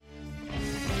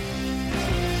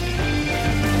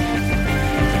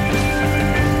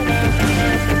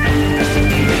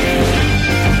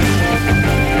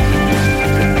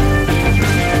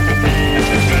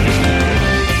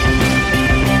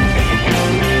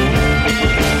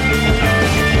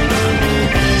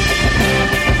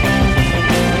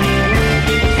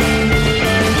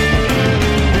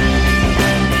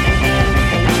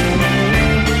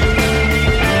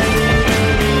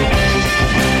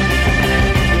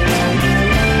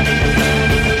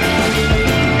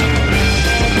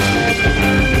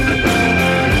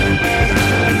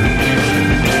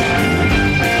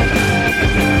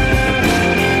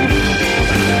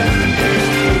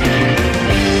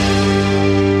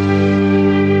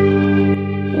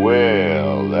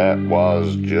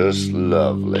was just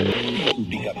lovely.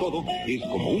 Pica Todo es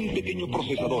como un pequeño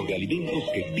procesador de alimentos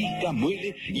que pica,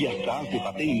 muele y hasta hace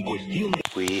paté en cuestión de...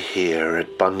 We here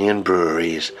at Bunyan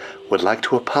Breweries would like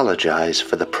to apologize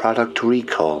for the product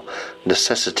recall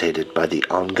necessitated by the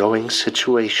ongoing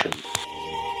situation.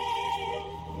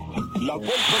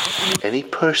 Any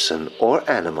person or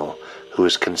animal who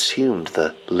has consumed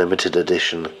the limited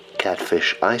edition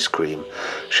catfish ice cream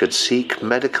should seek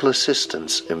medical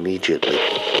assistance immediately.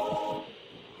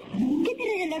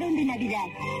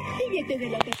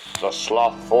 The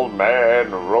slothful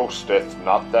man roasteth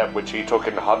not that which he took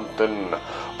in hunting,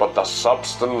 but the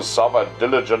substance of a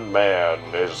diligent man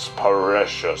is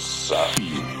precious.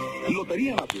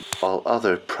 All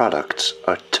other products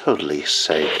are totally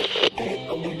safe.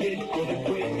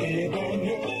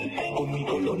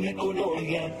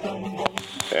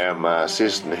 And my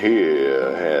assistant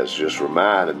here has just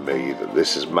reminded me that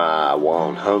this is my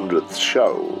 100th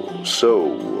show,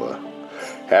 so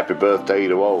happy birthday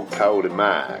to old Cody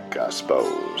Mike, I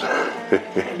suppose.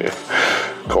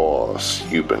 Of course,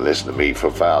 you've been listening to me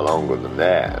for far longer than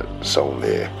that. It's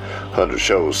only 100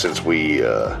 shows since we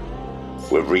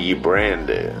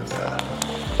rebranded.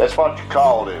 That's what you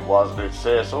called it, wasn't it,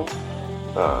 Cecil?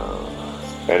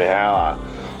 Anyhow, I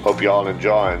hope y'all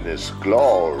enjoying this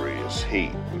glorious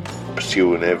heat,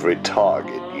 pursuing every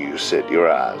target you set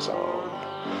your eyes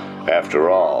on. After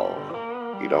all,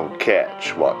 you don't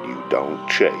catch what you don't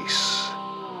chase.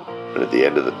 And at the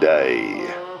end of the day,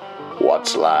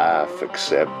 what's life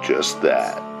except just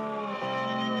that?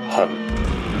 Hunting.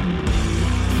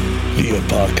 The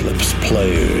Apocalypse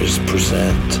Players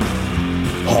present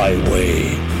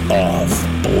Highway of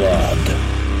Blood,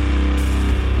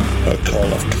 a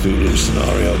Call of Cthulhu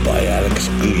scenario by Alex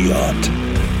Guyot,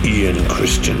 Ian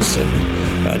Christensen,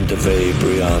 and Davey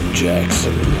Brian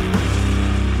Jackson.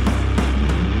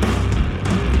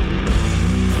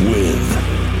 With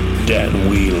Dan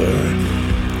Wheeler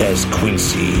as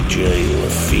Quincy J.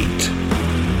 Lafitte,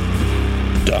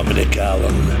 Dominic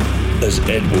Allen as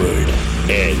Edward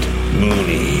Ed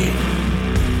Mooney,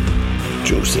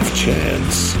 Joseph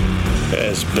Chance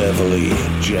as Beverly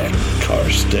Jack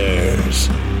Carstairs,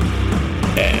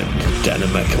 and Dana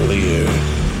McAleer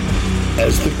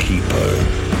as the Keeper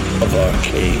of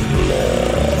Arcane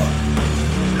Law.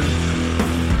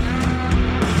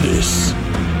 This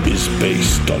is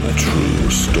based on a true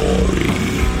story.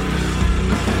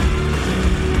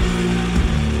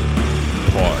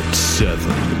 Part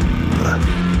 7.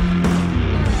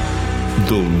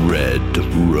 The Red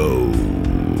Road.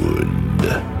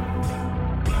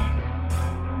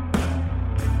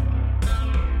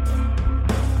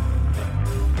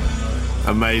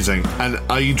 Amazing. And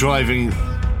are you driving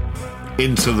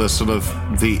into the sort of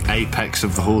the apex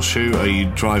of the horseshoe? Are you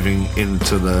driving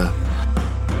into the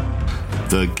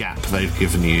gap they've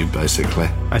given you, basically?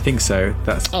 I think so.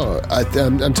 That's. Oh,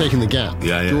 I'm taking the gap.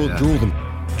 Yeah.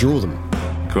 Draw them.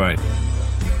 Great.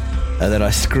 And then I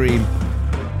scream,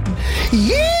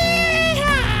 yeah!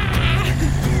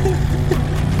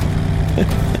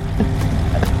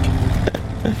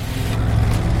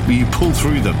 You pull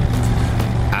through them,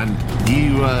 and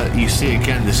you see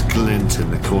again this glint in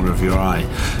the corner of your eye.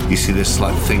 You see this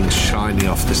like thing shining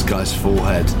off this guy's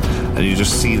forehead, and you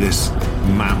just see this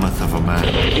mammoth of a man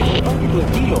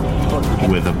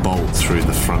with a bolt through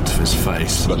the front of his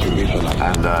face,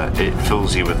 and it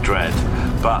fills you with dread.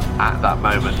 But at that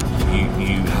moment,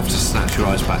 you have to snatch your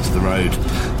eyes back to the road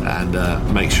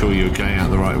and make sure you're going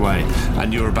out the right way.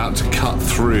 And you're about to cut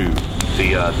through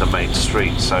the main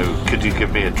street. So could you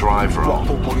give me a drive roll?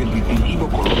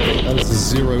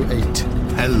 That's 08.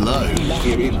 Hello.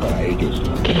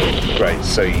 Great.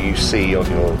 So you see on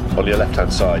your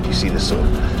left-hand side, you see this sort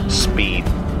of speed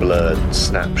blurred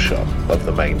snapshot of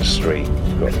the main street.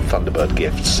 You've got Thunderbird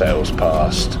Gift sails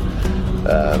past.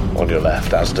 On your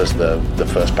left, as does the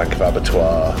First Bank of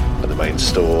Abattoir and the main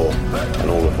store and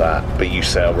all of that, but you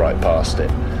sail right past it,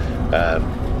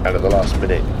 and at the last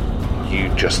minute you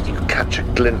catch a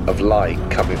glint of light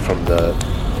coming from the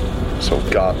sort of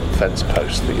garden fence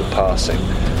post that you're passing.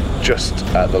 Just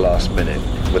at the last minute,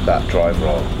 with that drive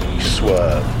roll, you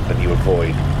swerve and you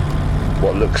avoid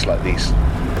what looks like these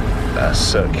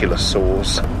circular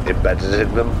saws embedded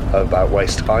in them about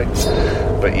waist height,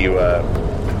 but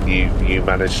you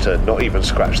manage to not even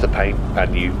scratch the paint,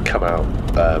 and you come out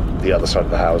the other side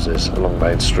of the houses along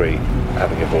Main Street,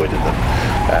 having avoided them.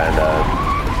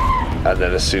 And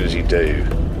then as soon as you do,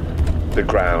 the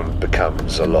ground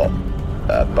becomes a lot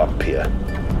bumpier.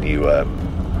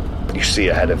 You see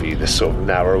ahead of you this sort of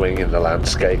narrowing in the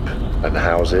landscape and the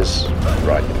houses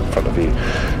right in front of you.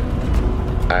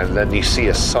 And then you see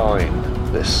a sign,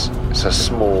 this It's a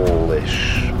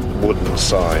smallish wooden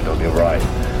sign on your right.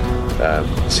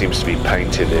 Seems to be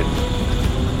painted in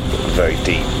very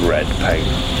deep red paint.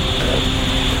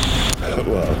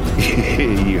 Well,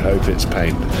 you hope it's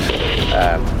paint.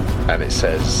 And it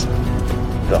says,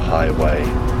 "The Highway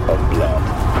of Blood."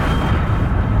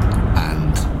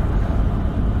 And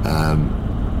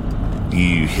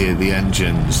you hear the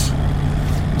engines.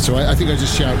 So I think I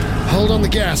just shout, "Hold on the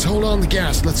gas! Hold on the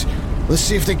gas! Let's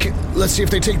see if they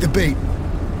take the bait."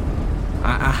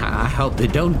 I hope they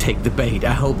don't take the bait.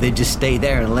 I hope they just stay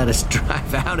there and let us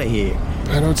drive out of here.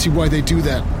 I don't see why they do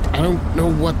that. I don't know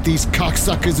what these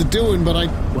cocksuckers are doing, but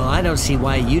Well, I don't see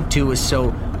why you two are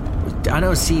so...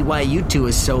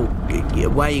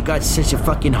 Why you got such a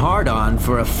fucking hard-on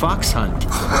for a fox hunt.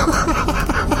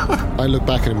 I look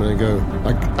back at him and I go,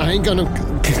 I ain't got no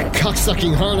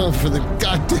cocksucking hard-on for the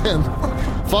goddamn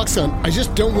fox hunt. I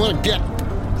just don't want to get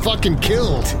fucking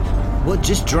killed. Well,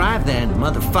 just drive then,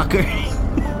 motherfucker.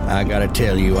 I gotta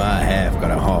tell you, I have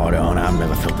got a hard on. I've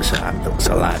never felt this. I've felt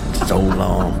so light in so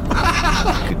long.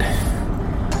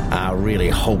 I really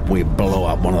hope we blow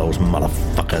up one of those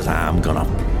motherfuckers.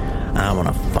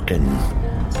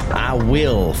 I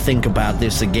will think about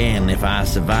this again if I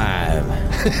survive.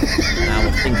 And I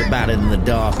will think about it in the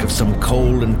dark of some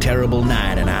cold and terrible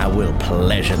night, and I will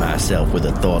pleasure myself with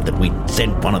the thought that we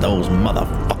sent one of those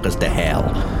motherfuckers to hell.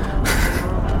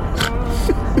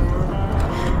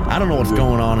 I don't know what's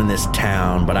going on in this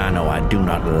town, but I know I do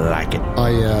not like it.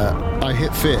 I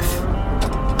hit 5th.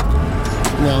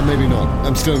 No, maybe not.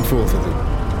 I'm still in 4th, I think.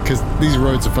 Because these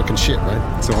roads are fucking shit,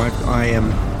 right? So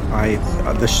I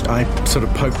sort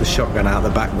of poke the shotgun out the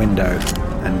back window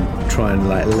and try and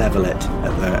like level it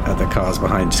at the cars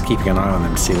behind, just keeping an eye on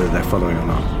them to see whether they're following or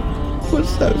not. We're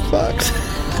so fucked.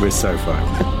 We're so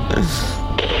fucked.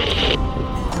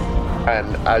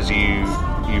 And as you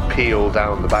peel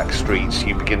down the back streets,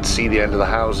 you begin to see the end of the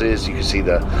houses. You can see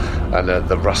the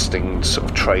rusting sort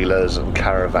of trailers and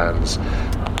caravans.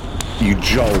 You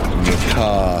jolt and your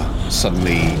car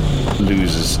suddenly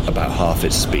loses about half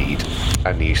its speed,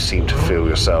 and you seem to feel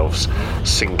yourselves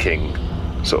sinking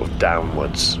sort of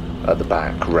downwards at the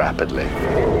back rapidly.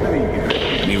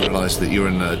 And you realise that you're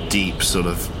in a deep sort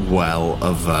of well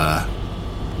of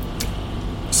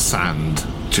sand,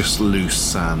 just loose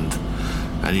sand,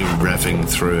 and you're revving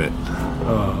through it.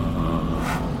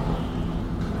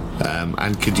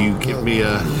 And could you give me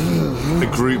a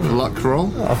group luck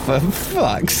roll? Oh, for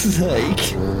fuck's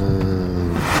sake.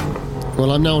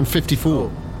 Well, I'm now on 54.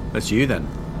 That's you then.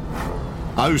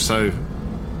 Oh, so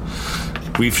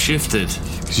we've shifted.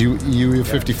 Because you were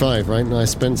 55, right? And I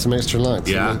spent some extra luck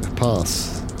Yeah. to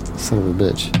pass. Son of a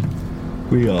bitch.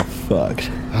 We are fucked.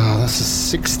 Oh, that's a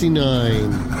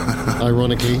 69.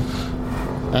 Ironically.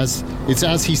 As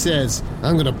he says,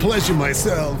 I'm going to pleasure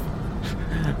myself.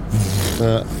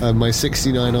 My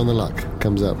 69 on the luck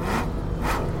comes up.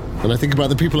 And I think about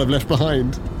the people I've left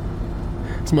behind.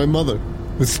 It's my mother.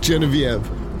 It's Genevieve.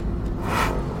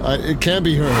 It can't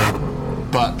be her.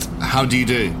 But how do you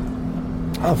do?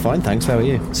 Oh, fine, thanks. How are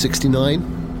you? 69.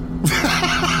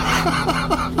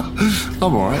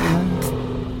 I'm alright.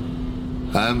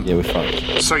 Yeah, we're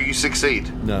fucked. So you succeed?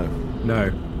 No.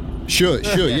 Sure,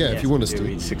 yeah, if you want us to.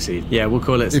 We succeed. Yeah, we'll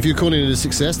call it. If you're calling it a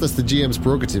success, that's the GM's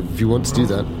prerogative. If you want to do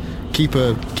that,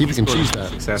 keeper can choose that.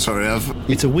 Success. Sorry,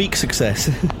 It's a weak success.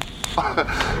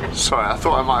 sorry, I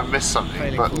thought I might have missed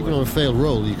something. But Even on a failed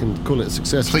roll, you can call it a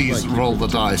success. please Right. roll the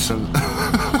dice and.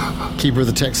 Keeper of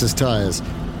the Texas Tires.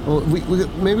 Well,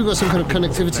 maybe we've got some kind of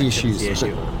connectivity issues.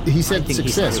 issue. He I said think he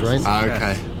success, said right?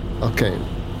 Okay. Okay.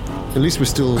 At least we're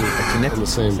still on the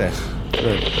same. Success.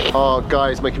 Right. Oh,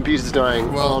 guys, my computer's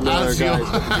dying. Well, oh no, as guys.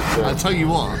 I tell you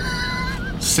what,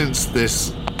 since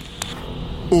this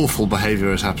awful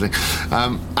behaviour is happening,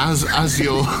 as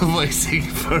you're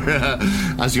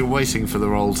waiting for the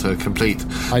roll to complete,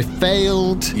 I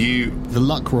failed the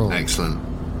luck roll. Excellent.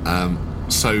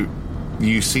 So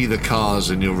you see the cars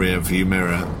in your rear view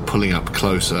mirror pulling up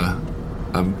closer,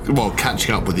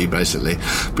 catching up with you basically.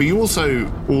 But you also,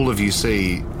 all of you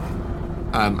see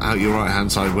out your right hand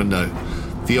side window,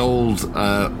 the old,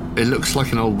 it looks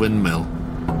like an old windmill.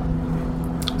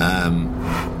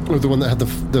 Or the one that had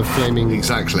the flaming...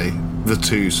 Exactly. The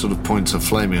two sort of points of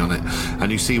flaming on it.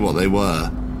 And you see what they were.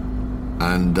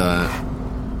 And,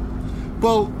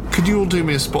 could you all do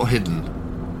me a spot hidden?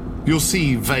 You'll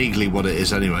see vaguely what it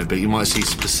is anyway, but you might see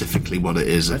specifically what it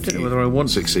is. I don't know whether I want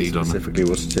to succeed on it. specifically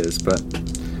what it is, but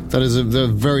That is a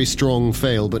very strong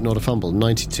fail, but not a fumble.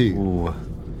 92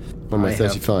 on my I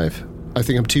 35. I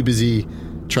think I'm too busy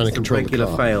trying to control the regular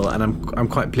car. fail, and I'm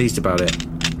quite pleased about it.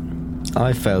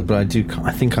 I failed, but I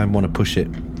think I want to push it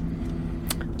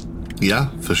Yeah,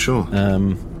 for sure.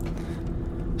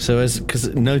 So, because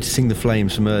noticing the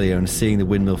flames from earlier and seeing the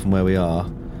windmill from where we are,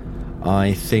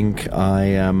 I think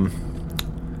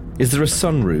is there a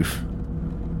sunroof?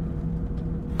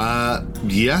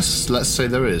 Yes, let's say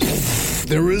there is.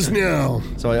 There is now.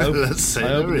 So I open, Let's say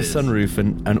I open there the is. sunroof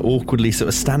and awkwardly sort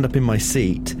of stand up in my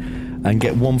seat and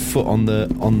get one foot on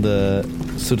the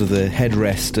sort of the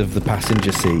headrest of the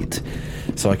passenger seat,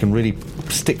 so I can really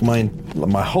stick my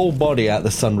whole body out the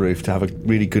sunroof to have a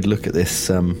really good look at this.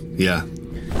 Yeah.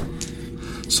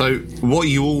 So what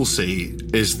you all see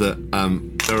is that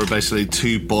there are basically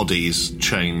two bodies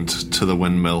chained to the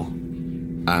windmill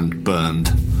and burned.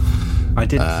 I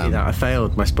didn't see that. I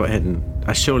failed my spot hidden.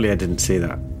 I didn't see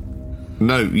that.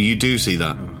 No, you do see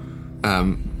that.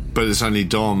 But it's only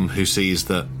Dom who sees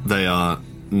that they are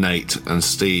Nate and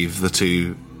Steve, the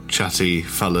two chatty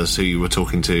fellas who you were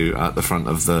talking to at the front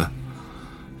of the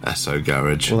Esso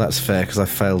garage. Well, that's fair because I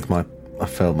failed my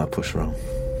push roll.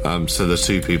 So the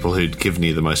two people who'd given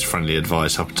you the most friendly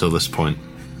advice up until this point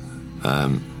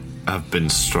have been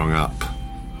strung up,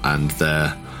 and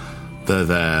they're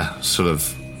there sort of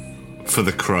for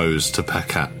the crows to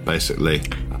peck at, basically.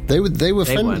 They were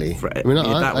friendly. I mean,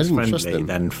 I was didn't friendly, trust them.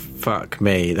 then fuck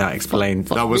me. That explained.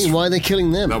 Fuck me, why are they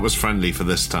killing them? That was friendly for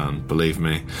this town, believe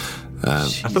me. I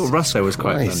thought Russo was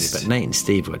quite Christ. friendly, but Nate and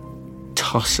Steve were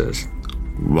tossers.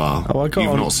 Well, Oh, you've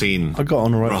not seen I got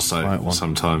on right Rosso one.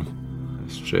 sometime.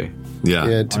 That's true. Yeah.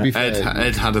 Yeah, to be fair,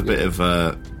 Ed had a bit of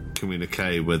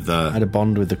communique with I had a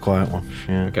bond with the quiet one.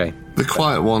 Yeah. Okay. the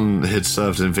quiet one. Had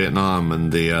served in Vietnam,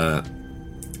 and the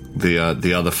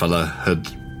other fella had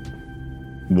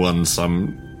won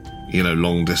some,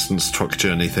 long distance truck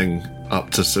journey thing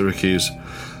up to Syracuse.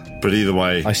 But either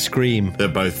way, I scream. they're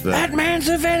both there. That man's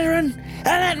a veteran, and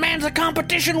that man's a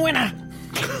competition winner.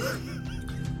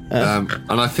 And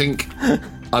I think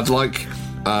I'd like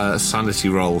a sanity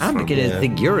roll. I'm from, beginning to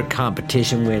think you're a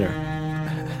competition winner.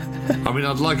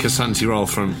 I'd like a sanity roll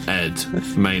from Ed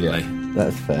mainly.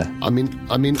 That's fair. I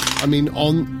mean,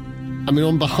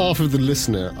 on behalf of the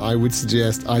listener, I would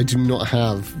suggest I do not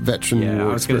have veteran Yeah, war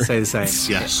I was going to say experience.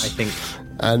 the same. Yes. I think.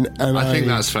 And I think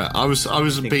that's fair. I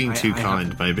was being too I kind,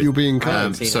 have- maybe. You're being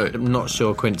kind. So I'm not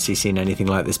sure Quincy's seen anything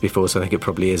like this before, so I think it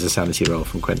probably is a sanity roll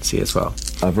from Quincy as well.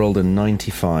 I've rolled a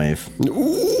 95.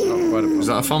 is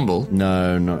that a fumble?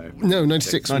 No. No,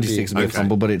 96. 96 would be a Okay.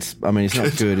 fumble, but it's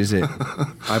not good, is it?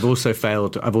 I've also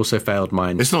failed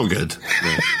mine. It's not good.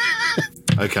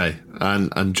 Okay,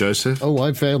 and Joseph. Oh,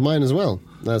 I failed mine as well.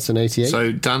 That's an 88.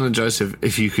 So Dan and Joseph,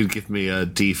 if you could give me a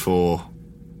D4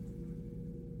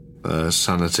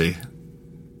 sanity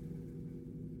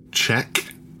check.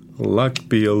 Luck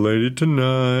be a lady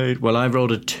tonight. Well, I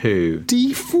rolled a 2.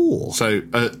 D4. So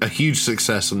a huge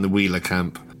success on the Wheeler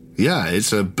camp. Yeah,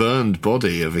 it's a burned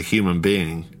body of a human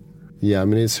being. Yeah, I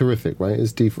mean, it's horrific, right?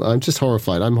 It's D4. I'm just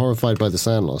horrified. I'm horrified by the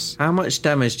sand loss. How much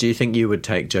damage do you think you would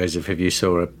take, Joseph, if you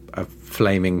saw a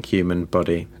flaming human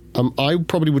body? I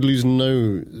probably would lose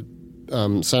no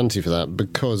sanity for that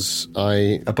because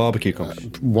I, A barbecue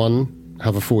competition. 1,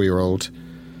 have a 4-year-old,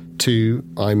 2,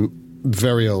 I'm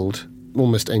very old,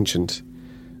 almost ancient,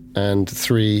 and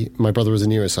 3, my brother is a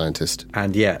neuroscientist.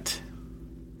 And yet,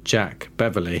 Jack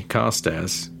Beverly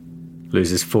Carstairs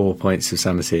loses 4 points of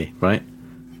sanity, right?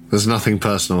 There's nothing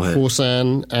personal here. 4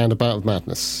 san and a bout of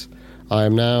madness. I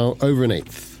am now over an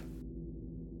 8th.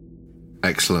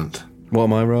 Excellent. What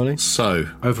am I rolling? So,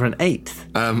 Over an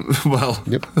 8th. well,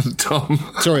 Yep. Tom.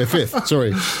 Sorry, a 5th.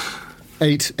 Sorry.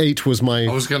 8 was my...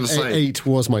 I was gonna say- 8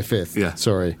 was my 5th. Yeah.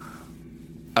 Sorry.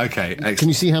 Okay, excellent. Can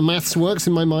you see how maths works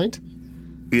in my mind?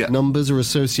 Yeah. Numbers are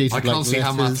associated I like can't see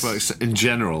how math letters. works in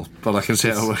general, but I can see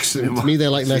how it works in To me, they're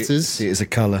like letters. See it as a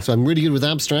colour. So I'm really good with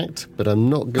abstract, but I'm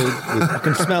not good with...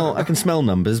 I can smell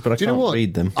numbers, but I Do you can't know what?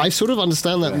 read them. I sort of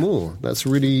understand that more. That's a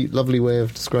really lovely way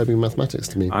of describing mathematics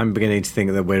to me. I'm beginning to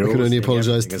think that we're all can only seeing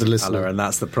apologise everything to as the a listener. colour, and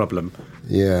that's the problem.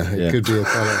 Yeah, it Yeah. could be a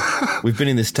colour. We've been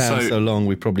in this town So- so long,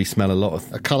 we probably smell a lot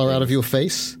of A colour out of your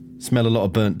face?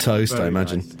 burnt toast, I Very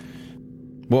imagine. nice.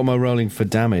 What am I rolling for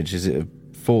damage? Is it a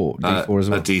 4? D4 as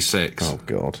well? A D6. Oh,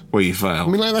 God. Well, you fail. I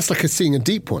mean, like, that's like seeing a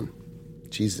deep one.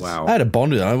 Jesus. Wow. I had a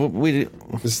bond with her. We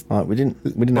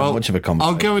didn't have much of a conversation.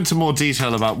 I'll go into more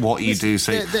detail about what you do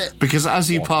see, because as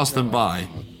you pass them by,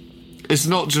 it's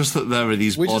not just that there are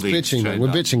these We're just bodies. bitching, man. chained We're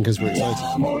up. bitching because we're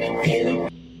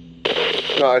excited.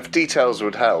 No, if details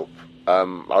would help,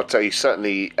 I'll tell you,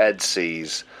 certainly Ed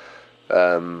sees,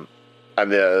 and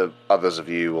the others of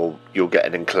you you'll get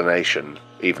an inclination,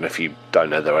 even if you don't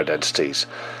know their identities,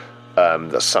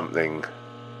 that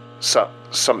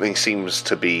something seems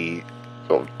to be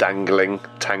sort of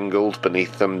tangled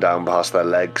beneath them, down past their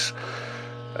legs.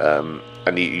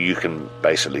 and you can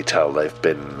basically tell they've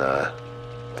been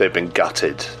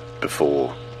gutted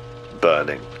before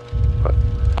burning.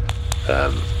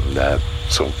 Their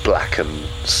sort of blackened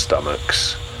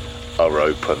stomachs are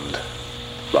opened,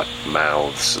 like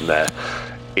mouths, and their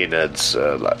innards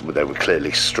they were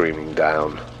clearly streaming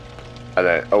down, and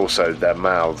then also their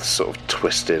mouths sort of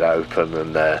twisted open,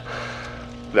 and their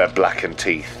blackened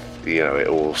teeth. It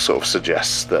all sort of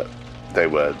suggests that they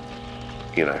were,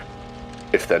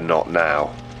 if they're not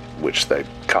now, which they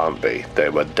can't be, they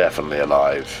were definitely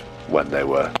alive when they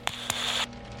were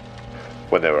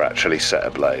actually set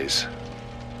ablaze.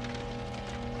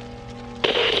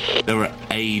 There were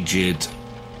aged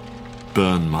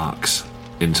burn marks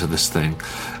into this thing,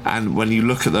 and when you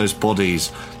look at those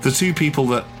bodies, the two people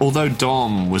that, although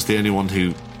Dom was the only one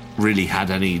who really had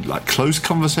any close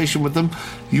conversation with them,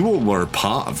 you all were a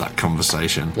part of that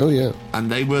conversation. Oh yeah.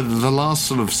 And they were the last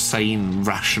sort of sane,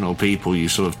 rational people you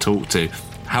sort of talked to,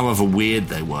 however weird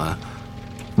they were.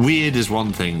 Weird is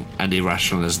one thing and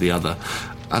irrational is the other,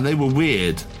 and they were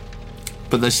weird,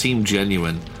 but they seemed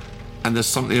genuine. And there's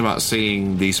something about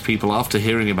seeing these people after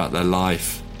hearing about their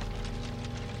life,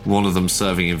 one of them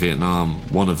serving in Vietnam,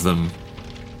 one of them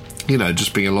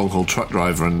just being a long-haul truck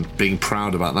driver and being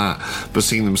proud about that, but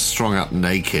seeing them strung up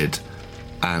naked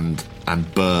and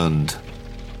burned,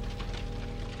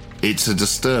 it's a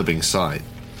disturbing sight.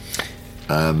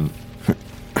 So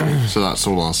that's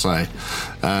all I'll say.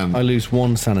 I lose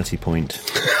 1 sanity point.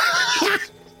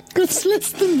 It's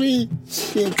less than me.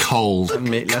 Shit. Cold.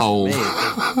 Fucking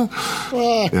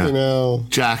hell.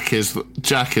 Jack is the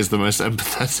most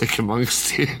empathetic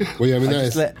amongst you. Well, yeah, I mean,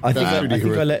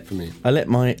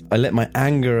 I let my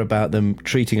anger about them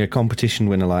treating a competition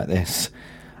winner like this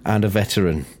and a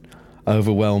veteran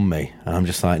overwhelm me, and I'm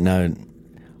just like, no,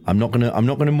 I'm not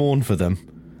gonna mourn for them,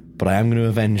 but I am going to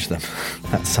avenge them.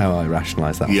 That's how I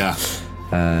rationalise that. Yeah.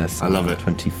 So I love it.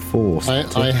 24.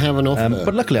 I have an offer.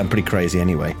 But luckily I'm pretty crazy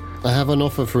anyway. I have an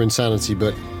offer for insanity,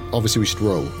 but obviously we should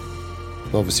roll.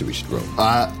 Well,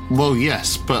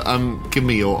 yes, but give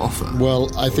me your offer.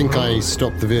 Well, I think I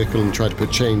stopped the vehicle and tried to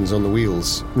put chains on the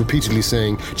wheels, repeatedly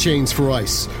saying, chains for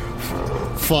ice,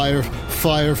 fire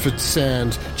for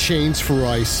sand, chains for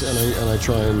ice, and I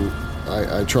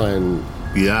try and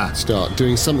start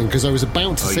doing something, because I was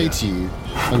about to say to you,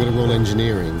 I'm going to roll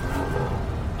engineering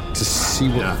to see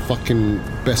what the fucking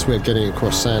best way of getting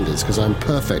across sand is, because I'm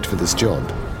perfect for this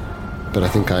job. But I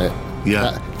think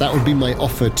that would be my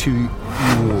offer to you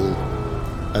all.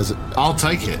 I'll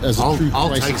take it. As a true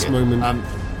crisis take it. moment.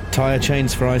 Tire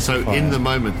chains for ice. So in the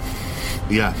moment,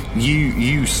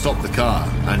 you stop the car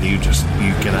and you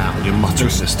get out and you're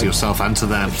muttering this to yourself and to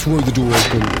them. Throw the door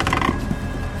open.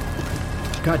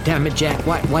 God damn it, Jack!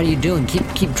 What are you doing?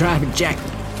 Keep driving, Jack.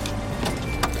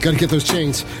 Gotta get those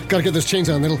chains. Gotta get those chains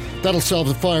on. That'll solve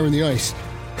the fire in the ice.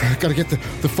 Gotta get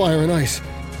the fire and ice.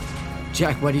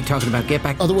 Jack, what are you talking about? Get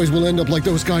back. Otherwise, we'll end up like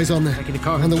those guys on the. Back in the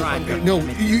car and drive. No,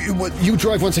 you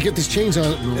drive once I get these chains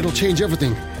on. It'll change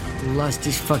everything. Lost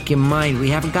his fucking mind. We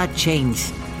haven't got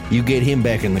chains. You get him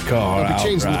back in the car. There'll be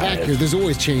chains in the back here. There's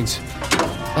always chains.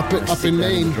 Up in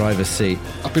Maine. In the driver's seat.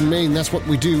 Up in Maine, that's what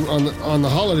we do on the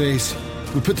holidays.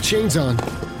 We put the chains on.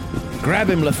 Grab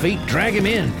him, Lafitte. Drag him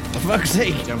in. For fuck's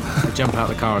sake. I jump out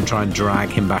of the car and try and drag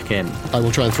him back in. I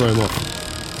will try and throw him off.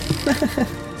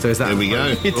 So is that... There we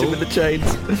go. Hit him with the chains.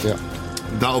 Yeah.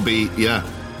 That'll be, I'm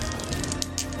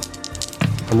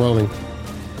rolling.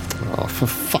 Oh, for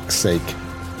fuck's sake.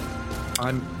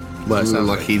 Well, it's not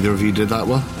like either of you did that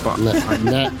well. But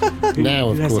now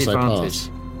of course I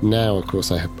pass. Now, of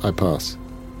course, I pass.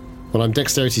 Well, I'm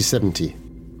dexterity 70.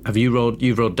 Have you rolled...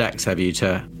 You've rolled dex, have you,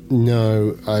 to...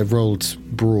 No, I've rolled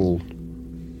brawl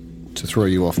to throw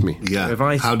you off me. Yeah.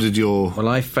 How did your... Well,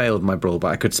 I failed my brawl, but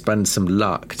I could spend some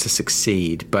luck to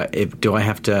succeed. But do I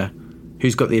have to...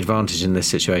 Who's got the advantage in this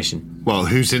situation? Well,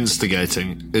 who's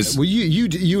instigating? Well,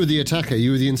 you were the attacker.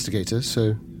 You were the instigator,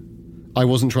 so I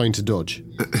wasn't trying to dodge.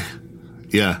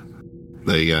 Yeah.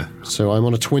 There you go. So I'm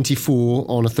on a 24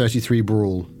 on a 33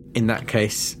 brawl. In that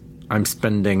case, I'm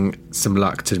spending some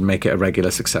luck to make it a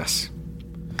regular success.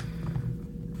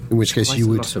 In which case you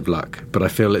would... a lot of luck, but I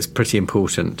feel it's pretty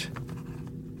important.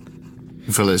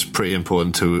 I feel it's pretty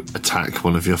important to attack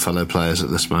one of your fellow players at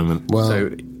this moment. Well,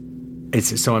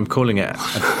 so I'm calling it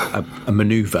a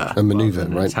manoeuvre. A manoeuvre,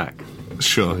 right? An attack.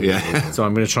 Sure, yeah. So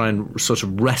I'm going to try and sort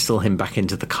of wrestle him back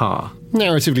into the car.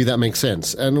 Narratively, that makes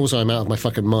sense. And also, I'm out of my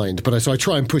fucking mind. But so I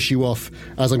try and push you off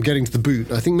as I'm getting to the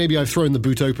boot. I think maybe I've thrown the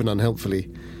boot open unhelpfully.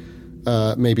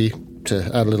 Maybe to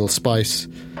add a little spice.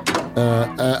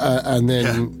 And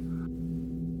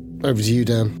then over to you,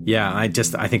 Dan. Yeah, I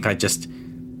think I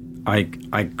I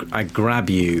grab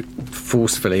you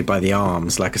forcefully by the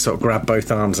arms, like I sort of grab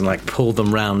both arms and like pull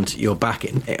them round your back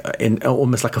in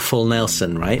almost like a full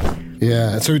Nelson, right?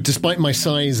 Yeah, so despite my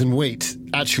size and weight,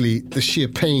 actually the sheer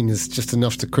pain is just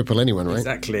enough to cripple anyone, right?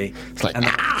 Exactly. It's like, and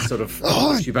I sort of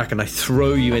push you back and I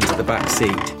throw you into the back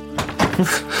seat.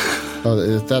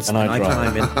 That's... And I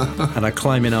climb in, and I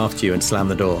climb in after you and slam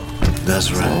the door.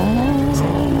 That's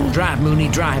right. Drive, Mooney,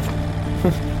 drive.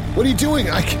 What are you doing?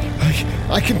 I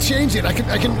can change it. I can.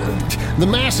 The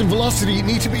mass and velocity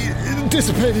need to be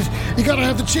dissipated. You gotta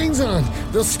have the chains on.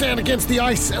 They'll stand against the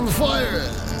ice and the fire.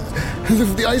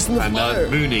 The ice and the fire.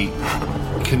 Mooney,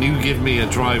 can you give me a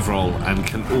drive roll? And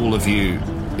can all of you,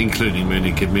 including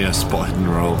Mooney, give me a spot hidden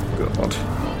roll? God.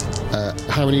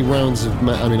 How many rounds of...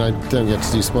 I mean, I don't get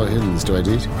to do spot hiddens, do I,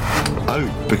 dude?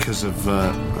 Oh, because of...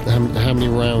 How many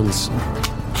rounds?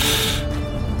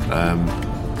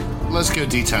 Let's go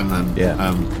D10 then. Yeah.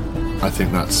 I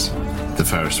think that's the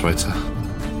fairest way to...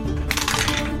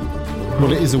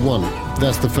 Well, it is a 1.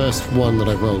 That's the first one that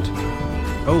I've rolled.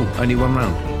 Oh, only one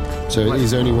round. So it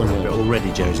is only one round.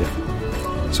 Already, Joseph.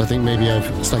 So I think maybe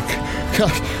it's like...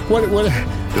 God, what...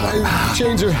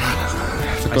 Chains are...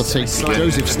 For God's sake,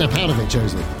 Joseph, snap out of it,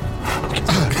 Joseph.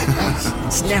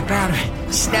 Snap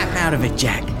out of it,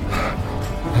 Jack.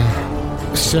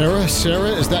 Sarah,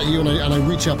 is that you? And I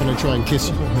reach up and I try and kiss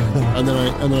you, and then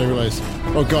I realize,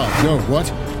 oh God, no,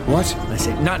 what? I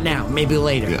say, not now, maybe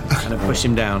later. Yeah. And I push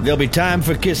him down. There'll be time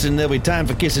for kissing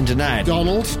tonight.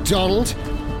 Donald, is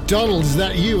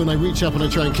that you? And I reach up and I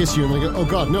try and kiss you, and I go, oh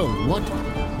God, no, what?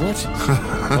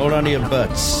 Hold on to your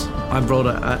butts. I've rolled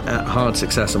a hard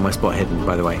success on my spot hidden,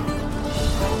 by the way.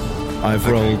 I've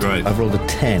rolled a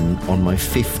 10 on my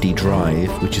 50 drive,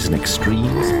 which is an extreme.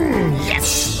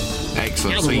 Yes.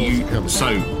 Excellent.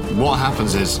 So what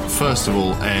happens is, first of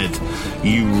all, Ed,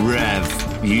 you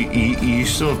rev, you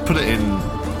sort of put it in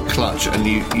clutch, and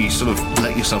you sort of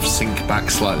let yourself sink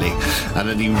back slightly, and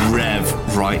then you rev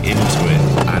right into it,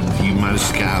 and you manage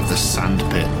to get out of the sand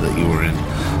pit that you were in.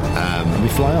 And we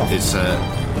fly off. It's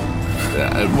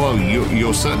well,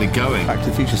 you're certainly going Back to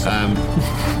the Future stuff.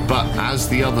 but as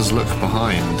the others look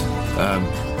behind,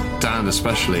 Dan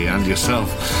especially, and yourself,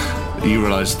 you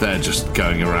realise they're just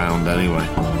going around anyway,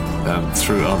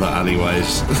 through other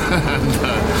alleyways,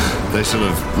 and they sort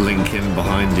of link in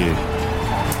behind you,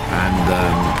 and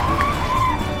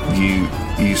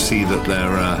you see that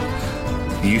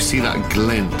you see that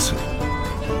glint,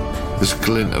 this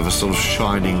glint of a sort of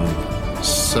shining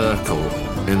circle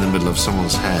in the middle of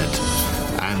someone's head,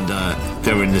 and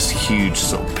they're in this huge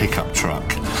sort of pickup truck,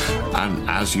 and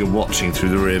as you're watching through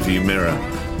the rearview mirror,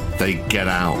 they get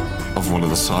out of one of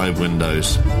the side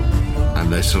windows,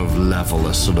 and they sort of level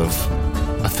a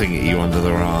thing at you under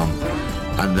their arm,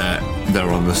 and they're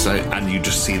on the side, and you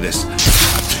just see this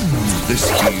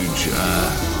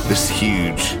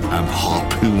huge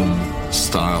harpoon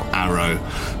style arrow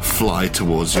fly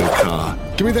towards your car.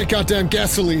 Give me that goddamn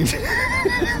gasoline.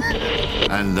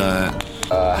 And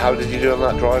how did you do on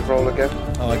that drive roll again?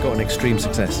 Oh, I got an extreme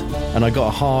success, and I got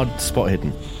a hard spot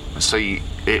hidden. so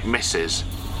it misses.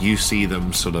 You see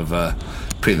them sort of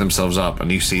pick themselves up,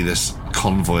 and you see this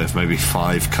convoy of maybe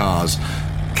 5 cars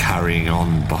carrying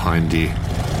on behind you,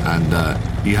 and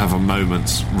you have a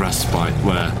moment's respite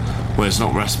where it's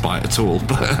not respite at all,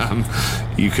 but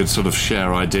you could sort of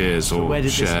share ideas or where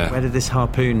did this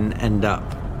harpoon end up?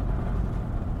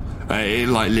 It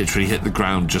like literally hit the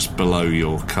ground just below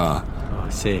your car. Oh, I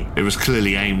see. It was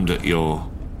clearly aimed at your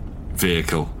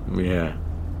vehicle. Yeah.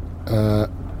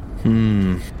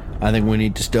 I think we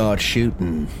need to start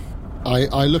shooting.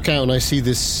 I look out and I see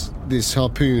this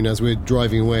harpoon as we're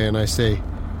driving away, and I say,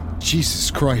 Jesus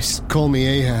Christ, call me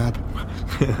Ahab.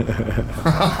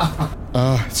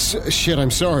 Shit,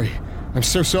 I'm sorry. I'm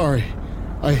so sorry.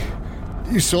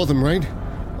 You saw them, right?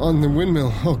 On the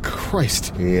windmill. Oh,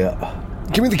 Christ. Yeah.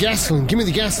 Give me the gasoline.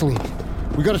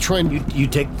 We gotta try and... You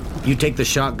take the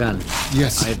shotgun.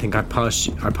 Yes. I think I pass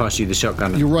you the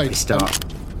shotgun. You're right. I start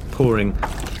pouring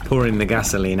the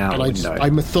gasoline out the window. I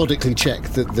methodically check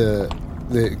that the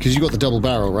because you got the double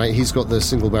barrel, right? He's got the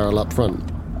single barrel up front.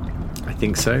 I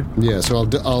think so. Yeah, so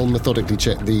I'll methodically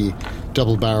check the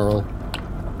double barrel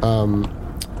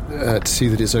to see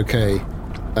that it's okay,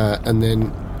 and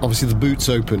then obviously the boot's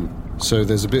open, so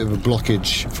there's a bit of a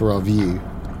blockage for our view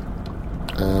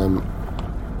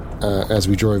as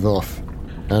we drove off.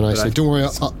 And I said, "Don't worry,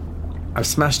 I've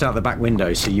smashed out the back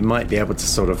window, so you might be able to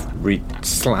sort of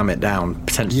slam it down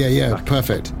potentially." Yeah,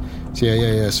 perfect. So,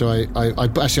 yeah. So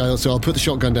I'll put the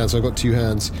shotgun down. So I've got 2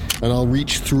 hands, and I'll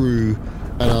reach through,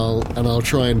 and I'll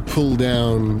try and pull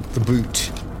down the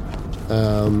boot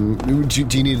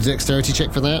Do you need a dexterity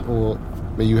check for that, or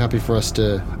are you happy for us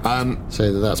to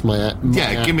say that that's my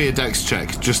give me a dex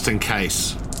check, just in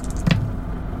case.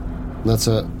 That's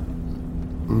a...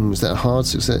 is that a hard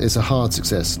success? It's a hard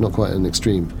success, not quite an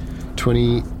extreme.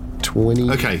 23.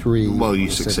 Okay, well, you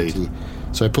succeed.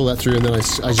 So I pull that through, and then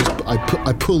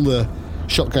I pull the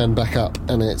shotgun back up,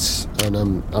 and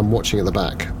I'm watching at the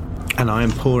back. And I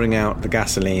am pouring out the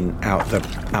gasoline out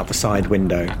the side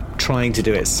window, trying to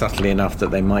do it subtly enough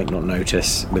that they might not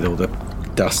notice with all the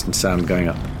dust and sound going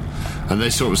up. And they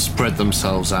sort of spread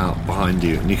themselves out behind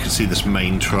you, and you can see this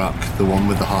main truck, the one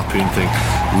with the harpoon thing,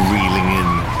 reeling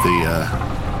in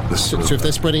the So if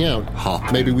they're spreading out,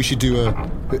 harpoon. Maybe we should do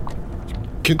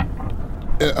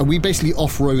are we basically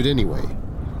off-road anyway?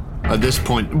 At this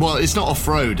point, well, it's not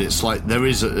off-road, it's like there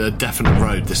is a definite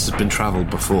road. This has been travelled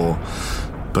before,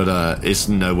 but it's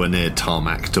nowhere near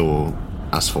tarmacked or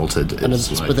asphalted.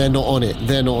 But they're not on it.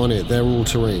 They're all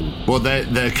terrain. Well,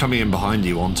 they're coming in behind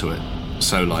you onto it.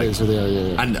 So like, okay, so they are,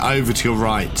 yeah. And over to your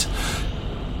right,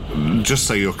 just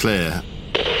so you're clear.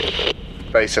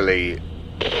 Basically,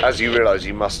 as you realise,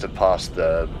 you must have passed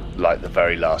the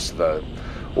very last of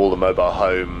all the mobile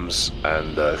homes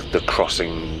and the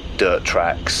crossing dirt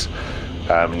tracks.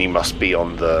 You must be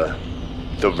on the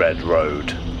red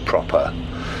road proper.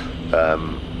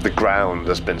 The ground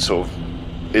has been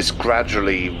is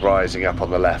gradually rising up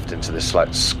on the left into this like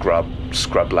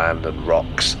scrubland and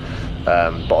rocks.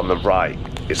 But on the right,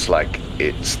 it's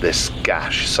this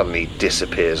gash suddenly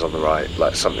disappears on the right,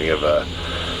 like something of a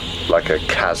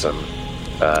chasm.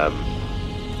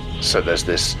 So there's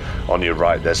this on your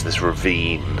right. There's this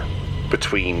ravine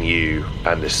between you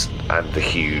and the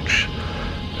huge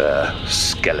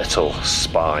skeletal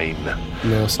spine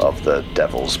of the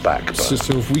devil's backbone.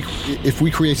 So if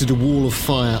we created a wall of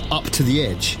fire up to the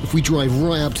edge, if we drive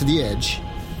right up to the edge,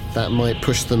 that might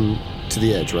push them to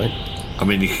the edge, right? I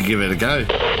mean, you could give it a go.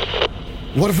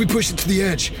 What if we push it to the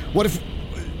edge? What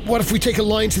if we take a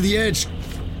line to the edge?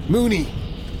 Mooney,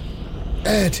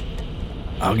 Ed,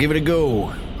 I'll give it a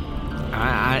go.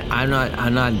 I'm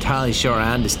not entirely sure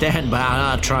I understand, but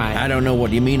I'll try. I don't know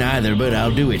what you mean either, but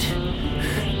I'll do it.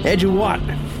 Edge of what?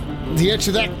 The edge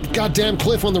of that goddamn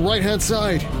cliff on the right-hand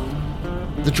side.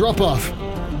 The drop-off.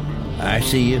 I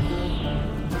see you.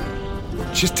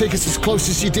 Just take us as close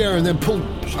as you dare and then pull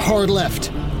hard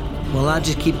left. Well, I'll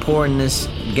just keep pouring this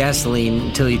gasoline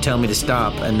until you tell me to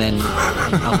stop, and then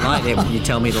I'll light it when you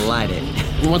tell me to light it.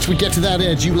 Once we get to that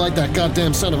edge, you light that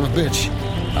goddamn son of a bitch.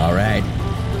 All right.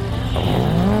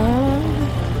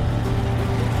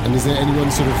 And is there anyone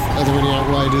are there any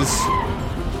outriders?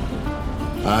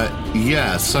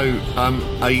 Yeah, so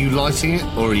are you lighting it,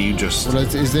 or are you just... Well,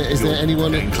 is there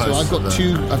anyone... So I've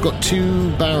got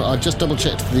two barrels. I just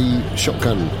double-checked the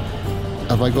shotgun.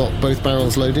 Have I got both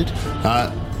barrels loaded?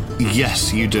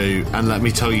 Yes, you do. And let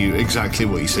me tell you exactly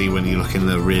what you see when you look in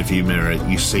the rearview mirror.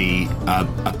 You see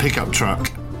a pickup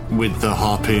truck with the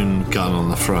harpoon gun on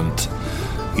the front.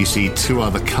 You see two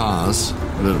other cars,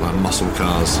 look like muscle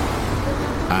cars.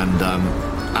 And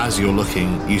as you're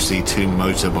looking, you see two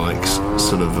motorbikes,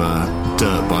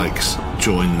 dirt bikes,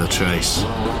 join the chase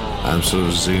and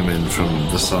zoom in from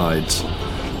the sides.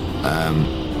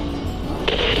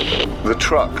 The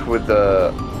truck with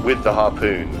the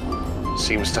harpoon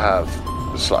seems to have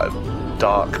this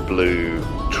dark blue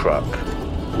truck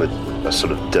with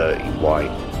a dirty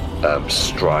white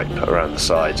stripe around the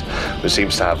sides. It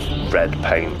seems to have red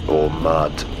paint or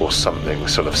mud or something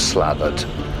slathered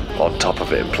on top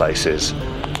of it in places.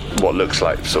 What looks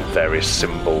like various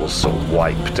symbols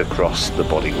wiped across the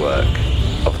bodywork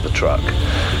of the truck,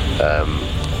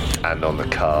 and on the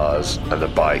cars and the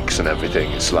bikes and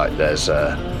everything. It's like there's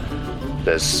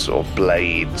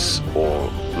blades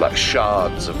or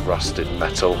shards of rusted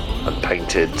metal and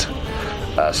painted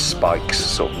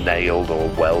spikes nailed or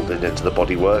welded into the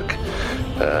bodywork.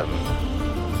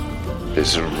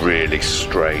 It's a really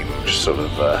strange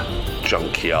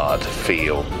junkyard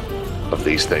feel of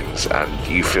these things, and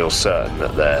you feel certain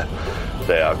that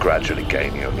they are gradually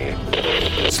gaining on you.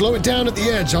 Slow it down at the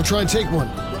edge. I'll try and take one.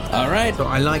 All right. So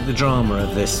I like the drama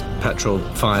of this petrol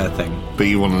fire thing, but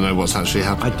you want to know what's actually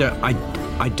happening.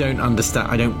 I don't understand.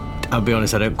 I'll be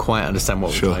honest, I don't quite understand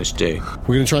what we're supposed to do.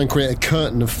 We're going to try and create a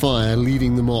curtain of fire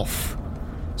leading them off,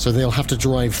 so they'll have to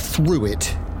drive through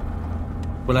it.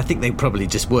 Well, I think they probably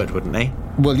just would, wouldn't they?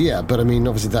 Well, yeah, but I mean,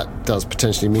 obviously that does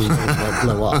potentially mean it might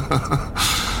blow up.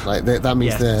 Like that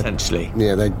means potentially.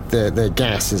 Yeah, their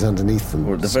gas is underneath them.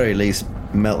 Or at the very least,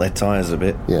 melt their tyres a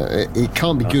bit. Yeah, it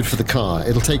can't be good for the car.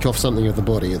 It'll take off something of the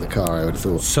body of the car, I would have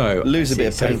thought. So lose a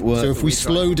bit of paintwork. So if we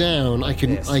slow down, I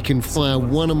can fire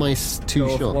one of my two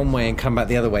go shots one way and come back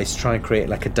the other way to try and create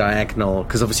like a diagonal,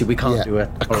 because obviously we can't do it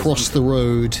across the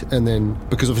road, and then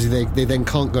because obviously they then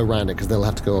can't go around it because they'll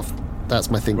have to go off. That's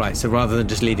my thing. Right. So rather than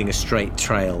just leading a straight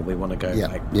trail, we want to go.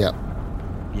 Yeah.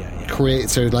 Create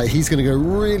so like he's going to go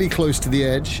really close to the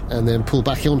edge and then pull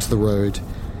back onto the road,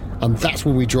 and that's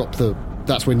when we drop the.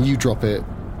 That's when you drop it.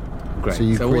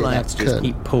 Great. So all I have to do is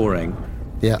keep pouring.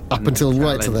 Yeah, up until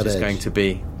right to that edge.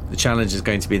 The challenge is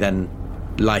going to be then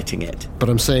lighting it. But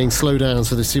I'm saying slow down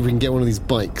so to see if we can get one of these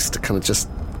bikes to kind of just.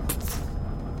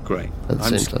 Great.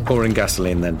 I'm just pouring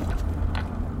gasoline then.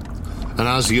 And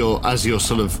as you're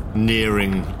sort of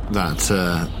nearing that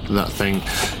thing,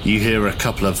 you hear a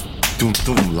couple of dum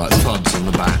dum like thuds on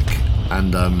the back,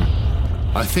 and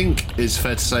I think it's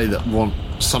fair to say that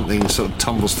something sort of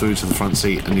tumbles through to the front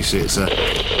seat, and you see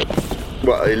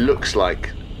it looks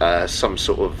like some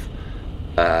sort of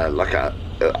like a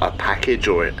package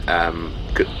or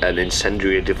an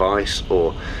incendiary device,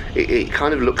 or it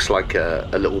kind of looks like a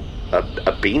little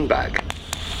beanbag.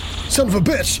 Son of a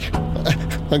bitch!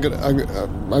 I'm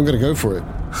gonna go for it.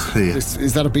 Yeah.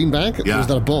 Is that a beanbag? Yeah. Or is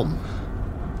that a bomb?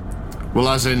 Well,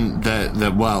 as in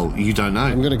you don't know.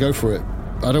 I'm gonna go for it.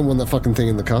 I don't want that fucking thing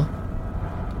in the car.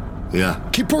 Yeah.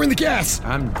 Keep pouring the gas.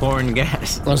 I'm pouring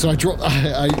gas. So I dropped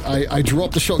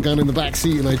the shotgun in the back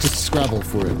seat and I just scrabbled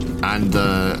for it. And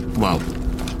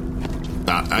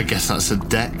I guess that's a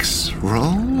dex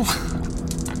roll.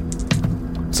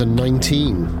 It's a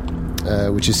 19,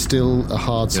 which is still a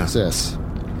hard success.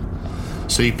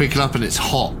 So you pick it up and it's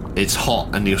hot,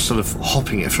 and you're sort of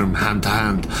hopping it from hand to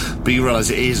hand, but you realise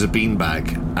it is a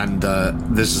beanbag, and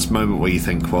there's this moment where you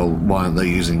think, well, why aren't they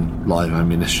using live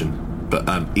ammunition? But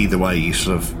either way, you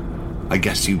sort of, I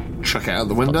guess you chuck it out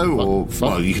the window,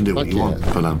 you can do what you want.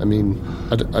 But I mean,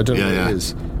 I don't know what it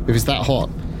is. If it's that hot,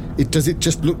 does it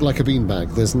just look like a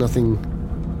beanbag? There's nothing...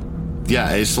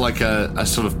 Yeah, it's like a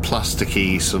sort of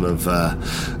plasticky sort of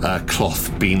cloth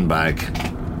beanbag,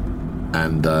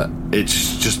 and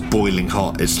it's just boiling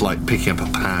hot. It's like picking up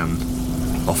a pan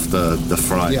off the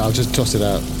fry. Yeah, I'll just toss it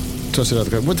out.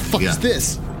 What the fuck is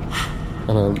this?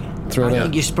 And I'll throw it out. I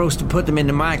think you're supposed to put them in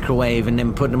the microwave and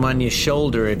then put them on your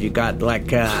shoulder if you got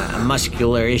like a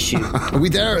muscular issue. Are we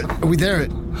there?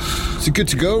 Is it good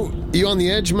to go? Are you on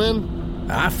the edge, man?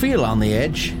 I feel on the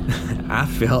edge. I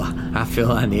feel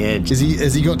on the edge. Has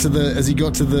he got to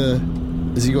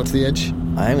the edge?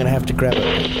 I am gonna have to grab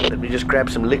it. Let me just grab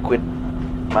some liquid.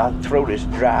 My throat is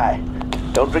dry.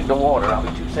 Don't drink the water. I'll be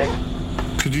 2 seconds.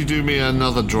 Could you do me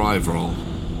another drive roll?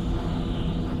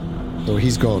 Oh,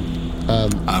 he's gone.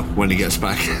 When he gets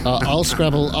back. I'll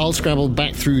scrabble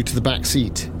back through to the back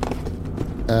seat.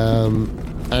 And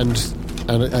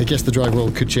I guess the drive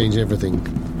roll could change everything.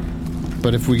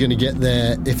 But if we're going to get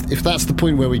there, if that's the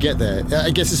point where we get there,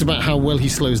 I guess it's about how well he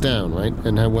slows down, right?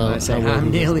 And how well. I'm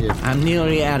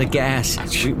nearly out of gas.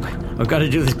 I've got to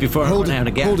do this before I run out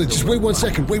of gas. Hold it. Just wait 1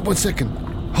 second.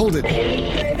 Hold it.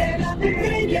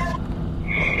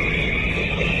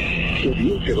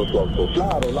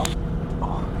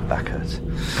 Back hurts.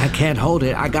 I can't hold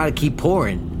it. I got to keep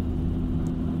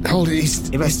pouring. Hold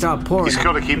it. If I stop pouring, he's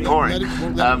got to keep pouring.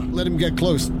 Let him get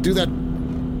close. Do that,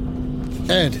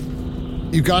 Ed.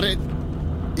 You got it?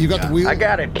 You got the wheel? I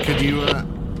got it. Could you,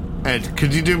 Ed,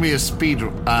 could you do me a speed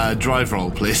drive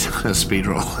roll, please? A speed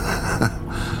roll.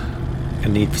 A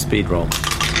need for speed roll.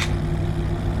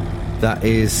 That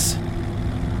is...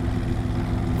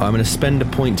 I'm going to spend a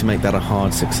point to make that a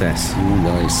hard success. Ooh,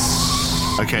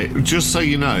 nice. Okay, just so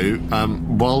you know,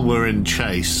 while we're in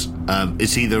chase,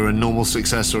 it's either a normal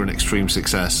success or an extreme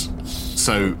success.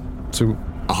 So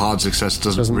a hard success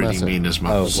doesn't really matter. Mean as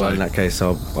much. Oh, well, in that case,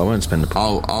 I won't spend a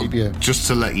point. I'll just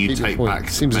to let you take back.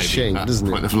 Seems a shame, doesn't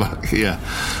it? Point of luck. Yeah,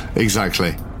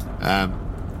 exactly.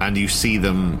 And you see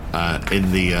them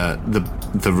in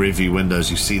the rear view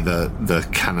windows. You see the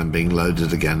cannon being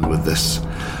loaded again with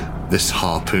this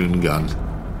harpoon gun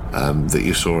that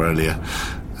you saw earlier.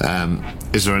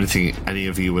 Is there anything any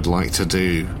of you would like to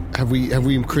do? Have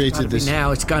we created this?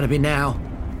 It's got to be now.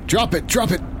 Drop it,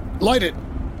 light it.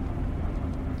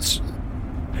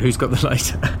 Who's got the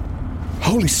lighter?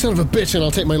 Holy son of a bitch! And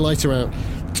I'll take my lighter out,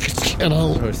 and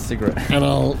I'll or a cigarette. And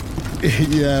I'll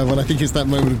yeah. Well, I think it's that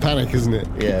moment of panic, isn't it?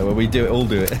 Yeah. Well, we all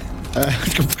do it.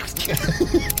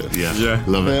 Yeah.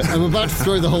 Love it. I'm about to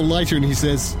throw the whole lighter, and he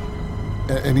says,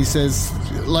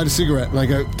 light a cigarette, and I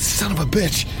go, son of a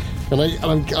bitch. And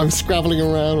I'm scrabbling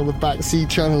around on the back seat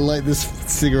trying to light this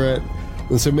cigarette,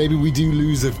 And so maybe we do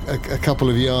lose a couple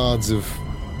of yards of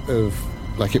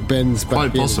like it bends back.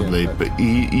 Quite possibly, again, but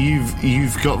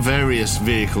you've got various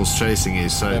vehicles chasing you,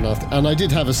 so... And I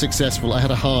did have I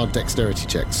had a hard dexterity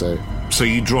check, so... So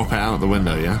you drop it out the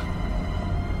window, yeah?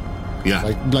 Yeah.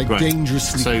 Like right.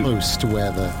 dangerously close to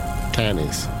where the can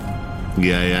is.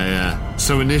 Yeah.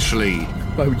 So initially...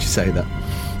 Why would you say that?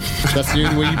 That's the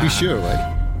only way you'd be sure,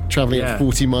 right? Travelling at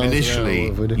 40 miles initially,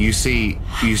 an hour. you see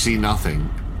nothing,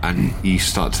 and you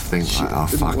start to think, like, oh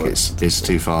fuck, it's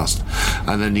too fast.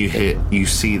 And then you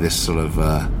see this sort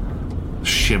of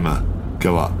shimmer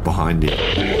go up behind you.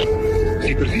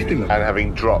 And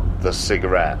having dropped the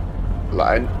cigarette,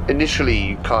 like, initially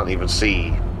you can't even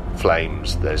see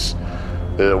flames. There's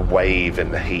a wave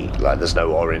in the heat, like there's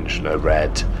no orange, no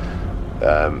red.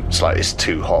 It's like it's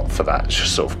too hot for that. It's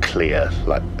just sort of clear.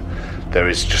 Like there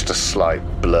is just a slight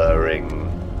blurring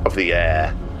of the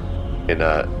air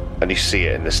and you see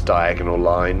it in this diagonal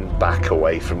line back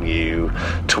away from you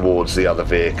towards the other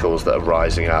vehicles that are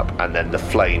rising up, and then the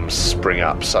flames spring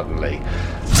up suddenly,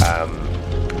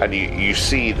 and you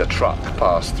see the truck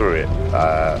pass through it,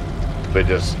 but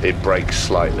it breaks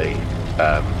slightly,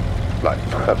 like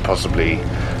possibly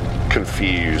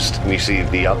confused, and you see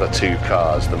the other two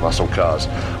cars, the muscle cars,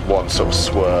 one sort of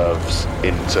swerves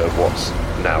into what's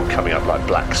now coming up like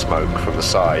black smoke from the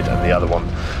side, and the other one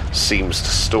seems to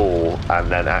stall and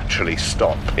then actually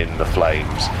stop in the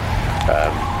flames,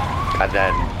 and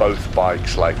then both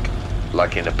bikes like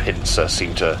in a pincer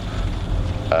seem to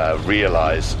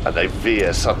realise, and they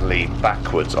veer suddenly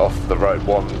backwards off the road.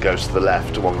 One goes to the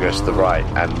left, one goes to the right,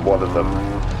 and one of them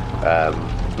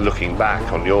looking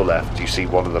back on your left, you see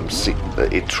one of them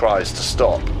it tries to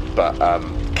stop but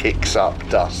kicks up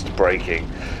dust, braking,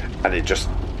 and it just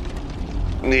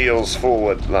kneels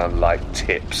forward and like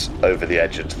tips over the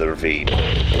edge into the ravine.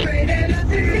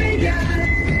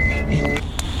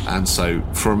 And so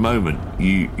for a moment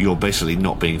you're basically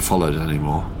not being followed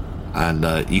anymore,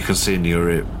 and you can see in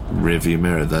your rear view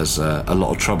mirror there's a lot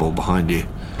of trouble behind you,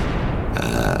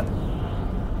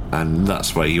 and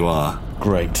that's where you are.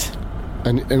 Great.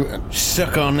 And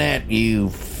suck on that, you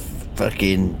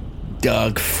fucking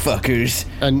dog fuckers.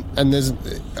 And there's,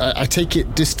 I take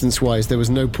it distance-wise, there was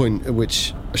no point at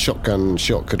which a shotgun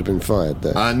shot could have been fired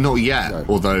there. Not yet, no,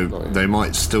 although not yet. they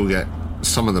might still get,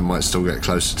 some of them might still get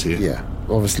closer to you. Yeah,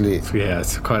 obviously. Yeah,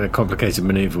 it's quite a complicated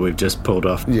manoeuvre we've just pulled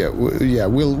off. Yeah,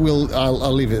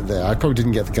 I'll leave it there. I probably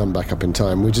didn't get the gun back up in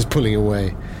time. We're just pulling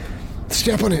away.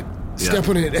 Step on it. Step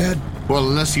on it, Ed. Well,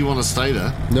 unless you want to stay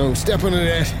there. No, step on it,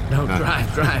 Ed. No, drive,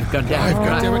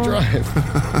 goddammit, Drive.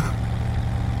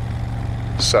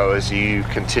 So as you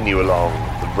continue along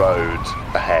the road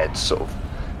ahead, sort of,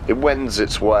 it wends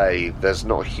its way. There's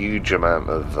not a huge amount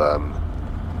of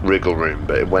wriggle room,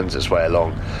 but it wends its way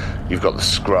along. You've got the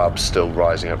scrub still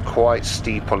rising up quite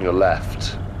steep on your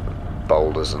left,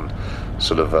 boulders and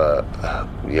sort of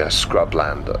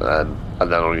scrubland,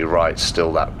 and then on your right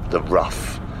still the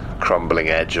rough, crumbling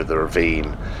edge of the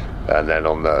ravine, and then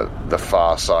on the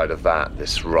far side of that,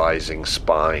 this rising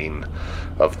spine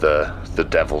of the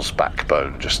devil's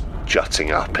backbone just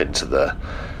jutting up into the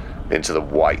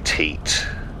white heat.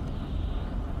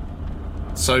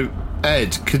 So,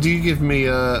 Ed, could you give me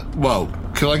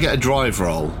could I get a drive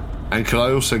roll? And could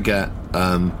I also get,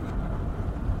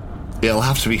 it'll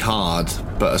have to be hard,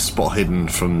 but a spot hidden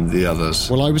from the others?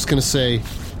 Well, I was going to say,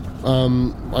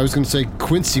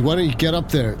 Quincy, why don't you get up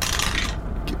there?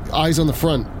 Eyes on the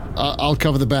front. I'll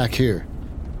cover the back here.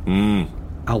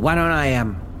 Why don't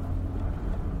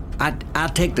I'll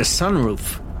take the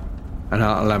sunroof, and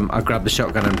I'll grab the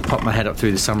shotgun and pop my head up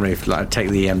through the sunroof, like take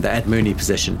the Ed Mooney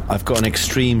position. I've got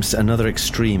another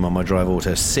extreme on my drive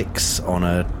auto, 6 on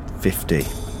a 50.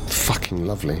 Fucking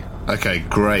lovely. Okay,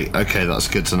 great. Okay, that's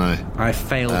good to know. I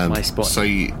failed my spot. So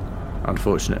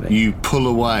unfortunately, you pull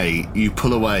away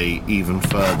even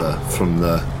further from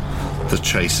the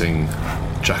chasing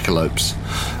jackalopes.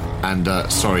 And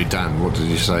sorry, Dan, what did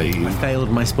you say? I failed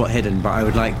my spot hidden, but I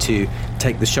would like to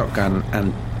take the shotgun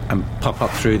and pop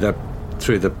up through the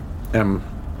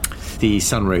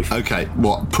sunroof. Okay,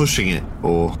 what, pushing it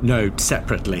or no,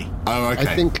 separately? Oh, okay.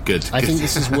 I think good. I think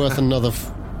this is worth another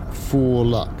 4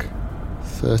 luck.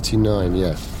 39,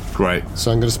 yeah. Great.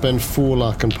 So I'm going to spend 4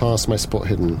 luck and pass my spot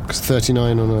hidden, because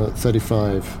 39 on a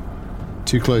 35,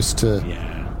 too close to.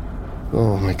 Yeah.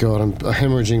 Oh my god, I'm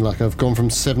hemorrhaging luck. I've gone from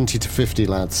 70 to 50,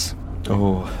 lads.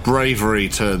 Oh, bravery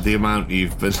to the amount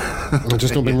you've been. I've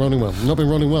just not been running well. Not been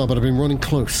running well, but I've been running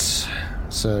close.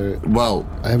 So well,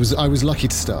 I was lucky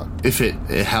to start. If it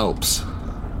helps,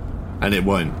 and it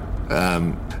won't.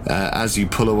 As you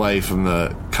pull away from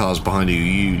the cars behind you,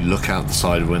 you look out the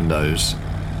side windows,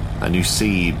 and you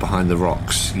see behind the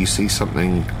rocks, you see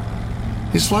something.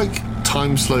 It's like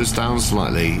time slows down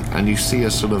slightly, and you see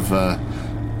a sort of a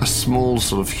small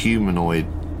sort of humanoid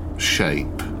shape,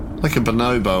 like a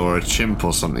bonobo or a chimp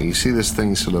or something. You see this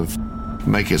thing sort of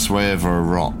make its way over a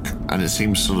rock, and it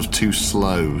seems sort of too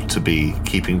slow to be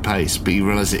keeping pace, but you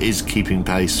realise it is keeping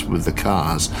pace with the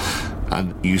cars,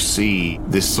 and you see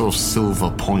this sort of silver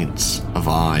points of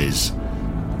eyes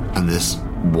and this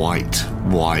white,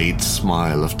 wide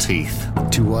smile of teeth.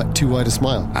 Too wide a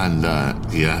smile. And,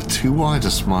 too wide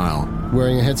a smile.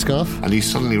 Wearing a headscarf? And you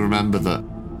suddenly remember that,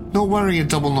 not wearing a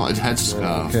double-knotted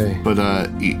headscarf, but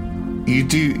you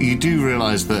do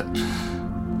realise that,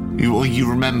 you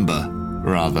remember,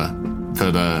 rather,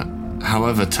 that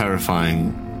however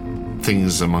terrifying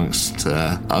things amongst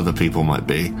other people might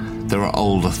be, there are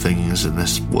older things in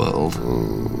this world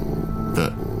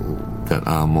that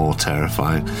are more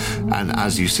terrifying. And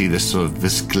as you see this sort of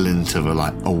this glint of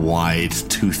a wide,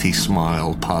 toothy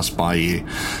smile pass by you,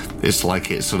 it's like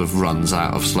it sort of runs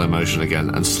out of slow motion again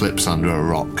and slips under a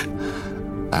rock.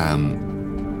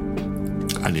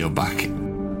 And you're back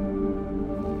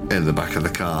in the back of the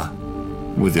car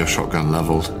with your shotgun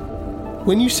leveled.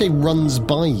 When you say runs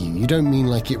by you, you don't mean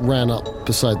like it ran up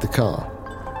beside the car?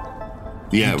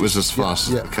 Yeah, it was as fast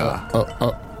as the car.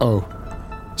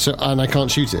 So, and I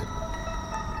can't shoot it?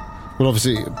 Well,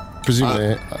 obviously,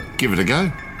 presumably... give it a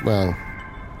go. Well...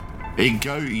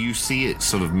 You see it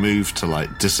sort of move to,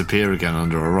 disappear again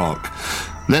under a rock.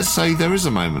 Let's say there is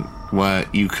a moment where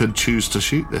you could choose to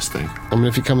shoot this thing. I mean,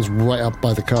 if it comes right up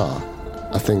by the car,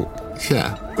 I think...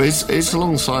 Yeah, it's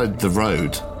alongside the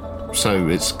road, so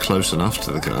it's close enough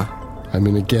to the car. I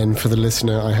mean, again, for the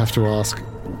listener, I have to ask,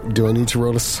 do I need to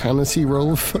roll a sanity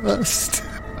roll first?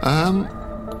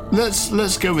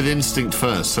 Let's go with instinct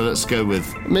first, so let's go with...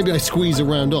 Maybe I squeeze a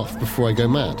round off before I go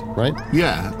mad, right?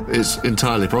 Yeah, it's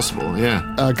entirely possible, yeah.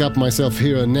 I got myself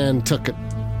here a Nantucket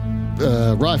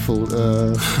rifle,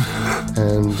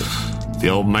 and... The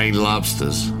old Maine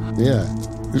lobsters. Yeah.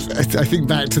 I think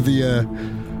back to the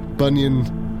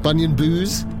Bunyan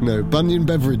booze? No, Bunyan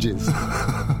beverages.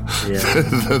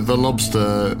 the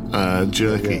lobster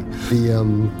jerky. Yeah. The,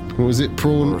 what was it?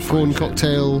 Prawn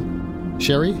cocktail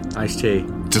sherry? Iced tea.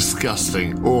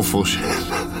 Disgusting, awful shit.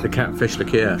 The catfish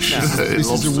liqueur. This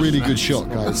is a really good shot,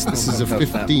 guys. This is a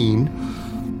 15.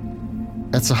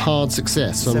 That's a hard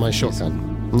success on my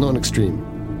shotgun. Not an extreme.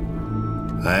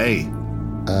 Hey.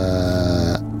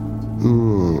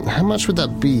 How much would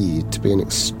that be to be an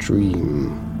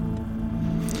extreme?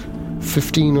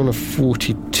 15 on a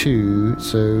 42,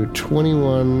 so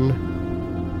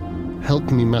 21.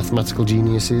 Help me, mathematical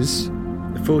geniuses.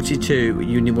 42,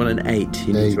 you need an 8.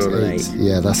 You need to roll an 8.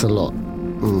 Yeah, that's a lot.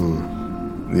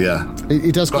 Yeah.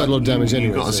 It does quite a lot of damage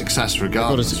anyway. You got a success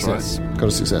regardless, right? Got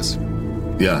a success.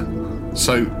 Yeah.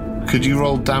 So, could you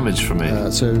roll damage for me?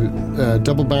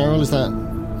 Double barrel, is that...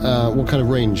 what kind of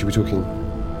range are we talking?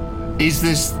 This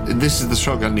is the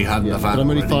shotgun you had in the van? But I'm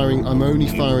only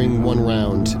firing one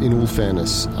round, in all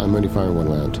fairness. I'm only firing one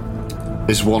round.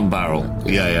 It's one barrel?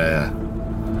 Yeah.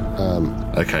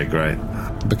 Okay, great.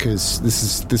 Because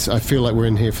this I feel like we're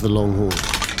in here for the long haul.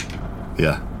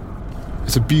 Yeah.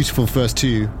 It's a beautiful first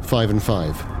 2, 5 and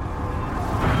 5.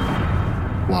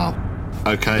 Wow.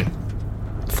 Okay.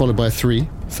 Followed by 3,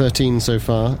 13 so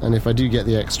far, and if I do get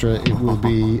the extra, it will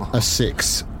be a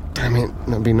 6. Damn it,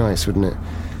 that'd be nice, wouldn't it?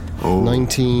 Oh.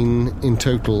 19 in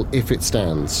total if it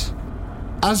stands.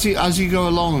 As you go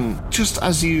along, just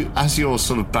as your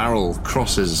sort of barrel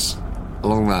crosses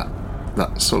along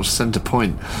that sort of centre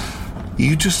point,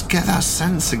 you just get that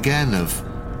sense again of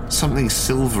something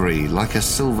silvery, like a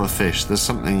silver fish. There's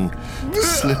something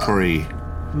slippery.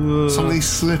 Something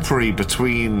slippery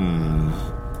between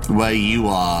where you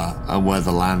are and where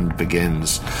the land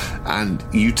begins. And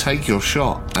you take your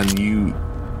shot and you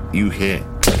hit.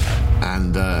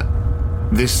 And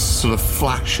this sort of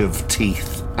flash of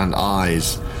teeth and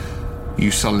eyes,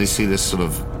 you suddenly see this sort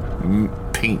of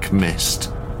pink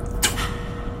mist.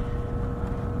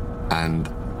 And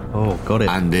got it.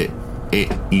 And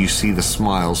you see the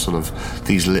smile sort of,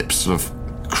 these lips sort of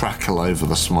crackle over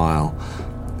the smile.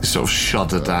 They sort of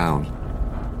shudder down.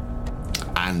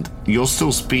 And you're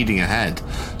still speeding ahead,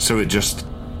 so it's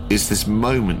this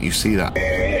moment you see that.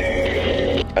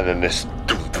 And then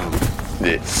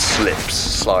it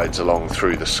slides along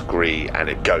through the scree, and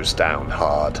it goes down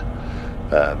hard.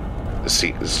 It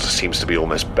seems to be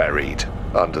almost buried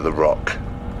under the rock.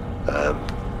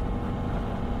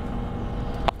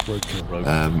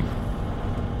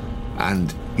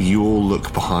 And you all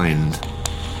look behind,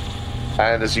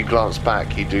 And as you glance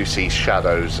back, you do see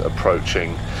shadows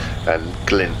approaching and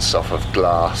glints off of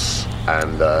glass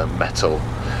and metal.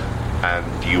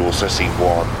 And you also see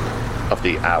one of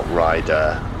the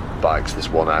Outrider bikes, this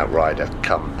one Outrider,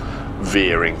 come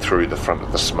veering through the front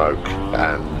of the smoke.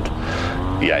 And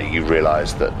yeah, you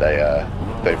realise that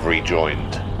they've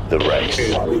rejoined the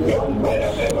race.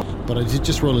 But I did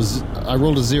just roll I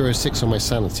rolled a 0-6 on my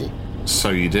sanity. So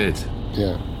you did.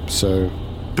 Yeah, so...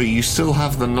 But you still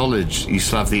have the knowledge, you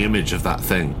still have the image of that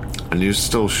thing, and you're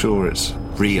still sure it's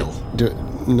real.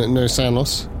 No sand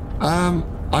loss? I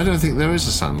don't think there is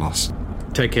a sand loss.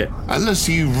 Take it. Unless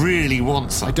you really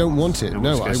want something. I don't want it.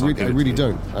 No, I really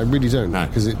don't. I really don't. No.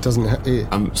 Because it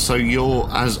doesn't... So you're,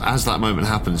 as that moment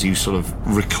happens, you sort of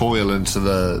recoil into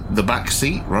the back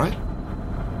seat, right?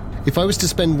 If I was to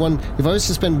spend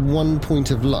 1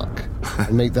 point of luck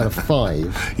and make that a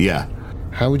 5... Yeah.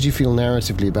 How would you feel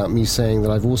narratively about me saying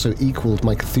that I've also equaled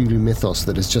my Cthulhu mythos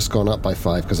that has just gone up by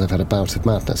 5 because I've had a bout of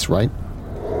madness, right?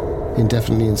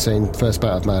 Indefinitely insane first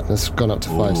bout of madness, gone up to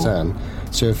 5 sand.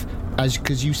 So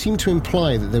because you seem to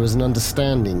imply that there was an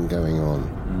understanding going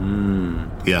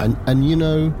on. Yeah. And you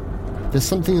know, there's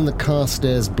something in the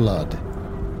Carstairs blood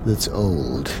that's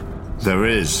old. There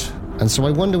is. And so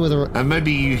I wonder whether... And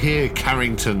maybe you hear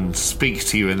Carrington speak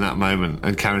to you in that moment,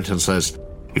 and Carrington says,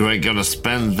 "You ain't gonna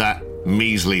spend that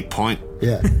measly point."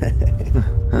 Yeah.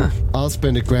 I'll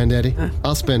spend it, Granddaddy.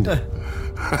 I'll spend it.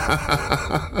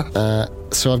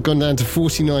 So I've gone down to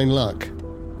 49 luck.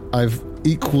 I've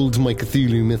equaled my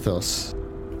Cthulhu mythos.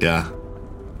 Yeah.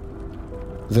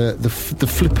 The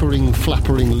flippering,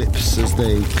 flappering lips as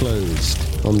they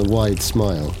closed on the wide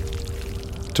smile.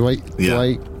 Do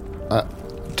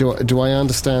I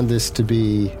understand this to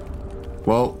be...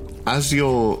 Well, as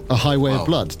you're... A highway of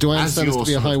blood? Do I understand this to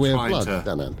be a highway of blood,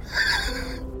 Dan?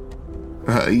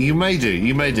 You may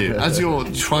do. As you're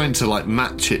trying to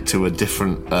match it to a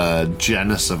different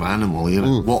genus of animal, you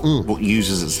know, what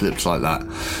uses its lips like that,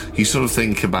 you sort of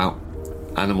think about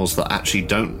animals that actually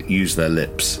don't use their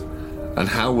lips, and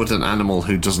how would an animal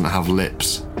who doesn't have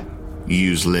lips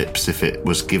use lips if it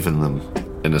was given them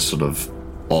in a sort of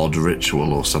odd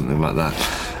ritual or something like that?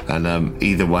 And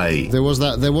either way, there was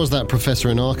that professor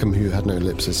in Arkham who had no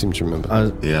lips. I seem to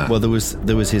remember. Yeah. Well, there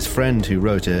was his friend who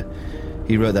wrote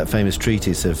that famous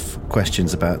treatise of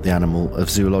questions about the animal, of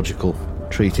zoological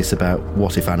treatise about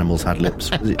what if animals had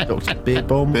lips. Was it Dr.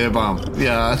 Beerbaum? Beerbaum.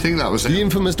 Yeah, I think that was the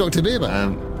infamous Dr.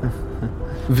 Beerbaum.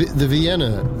 The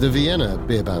Vienna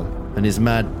Beerbaum. And his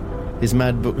mad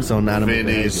books on animal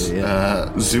Viennese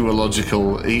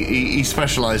zoological. He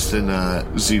specialised in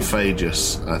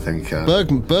zoophagus, I think.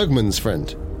 Bergman's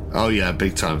friend. Oh yeah,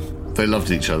 big time. They loved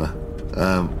each other.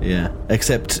 Yeah,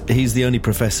 except he's the only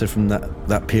professor from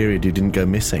that period who didn't go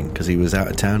missing because he was out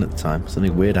of town at the time.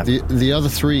 Something weird happened. The other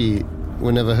three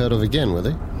were never heard of again, were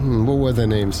they? What were their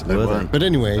names? They weren't. But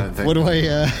anyway, what do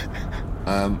I...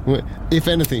 if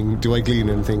anything, do I glean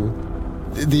anything?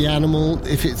 The animal,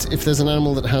 if there's an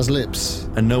animal that has lips...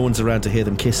 And no one's around to hear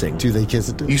them kissing. Do they kiss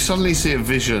it? You suddenly see a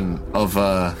vision of...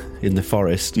 in the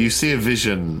forest. You see a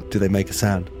vision... Do they make a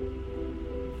sound?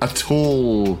 A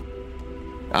tall...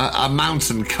 A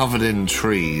mountain covered in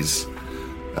trees.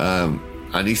 And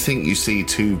you think you see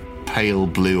two pale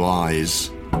blue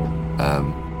eyes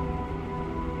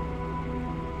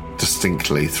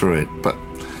distinctly through it. But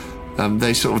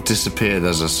they sort of disappear.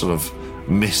 There's a sort of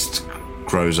mist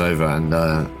grows over, and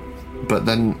but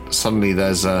then suddenly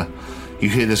there's you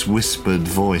hear this whispered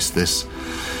voice, this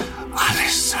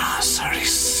Alissa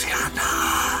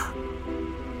Sarisiana,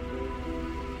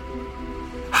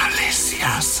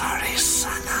 Alicia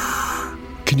Sarisana.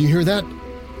 Can you hear that?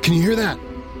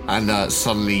 And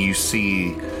suddenly you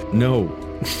see no.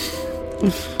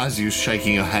 As you're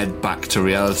shaking your head back to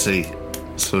reality,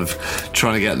 sort of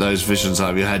trying to get those visions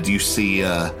out of your head, you see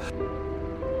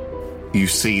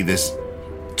this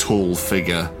tall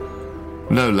figure,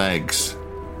 no legs,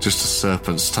 just a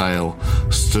serpent's tail,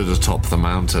 stood atop the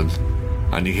mountain,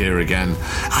 and you hear again,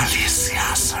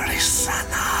 Alicia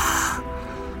Sarisana.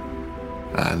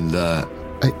 And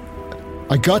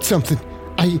I got something.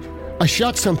 I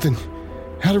shot something.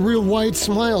 Had a real wide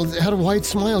smile. Did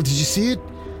you see it?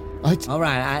 All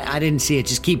right, I didn't see it.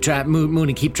 Just keep driving,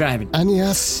 Mooney. Keep driving.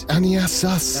 Anias.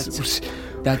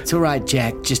 That's all right,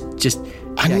 Jack. Just.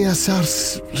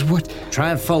 Anias. What? Try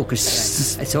and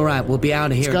focus. It's all right. We'll be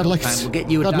out of here. It's got we'll get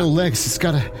you. Got no legs. It's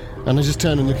got a. And I just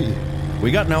turn and look at you.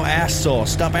 We got no ass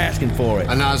sauce. Stop asking for it.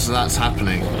 And as that's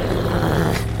happening,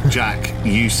 Jack,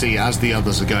 you see as the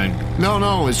others are going,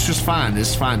 no, it's just fine.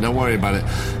 It's fine. Don't worry about it.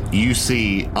 You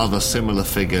see other similar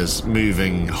figures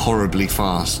moving horribly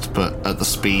fast, but at the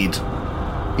speed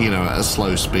at a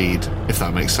slow speed, if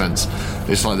that makes sense.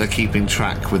 It's like they're keeping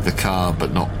track with the car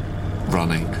but not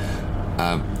running.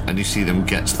 And you see them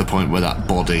get to the point where that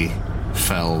body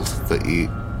fell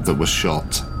that was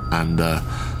shot, and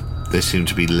they seem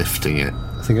to be lifting it.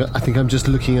 I think I'm just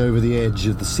looking over the edge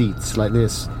of the seats like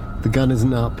this. The gun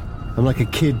isn't up. I'm like a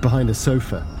kid behind a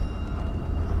sofa.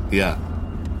 Yeah.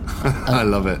 I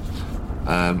love it.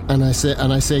 And I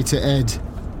say to Ed,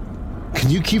 can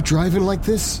you keep driving like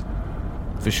this?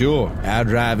 For sure. I'll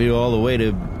drive you all the way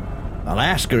to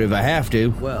Alaska if I have to.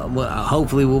 Well,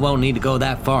 hopefully we won't need to go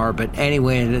that far, but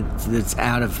anywhere that's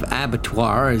out of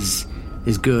abattoir is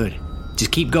good.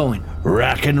 Just keep going.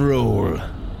 Rock and roll.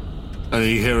 And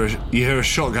you hear a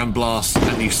shotgun blast,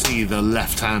 and you see the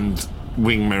left-hand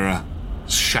wing mirror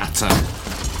shatter,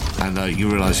 and you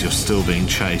realise you're still being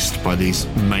chased by these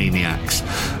maniacs.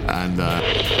 And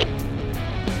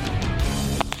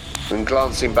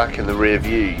glancing back in the rear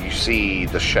view, you see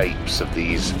the shapes of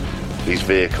these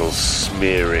vehicles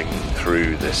smearing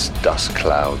through this dust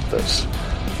cloud that's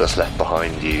left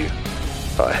behind you.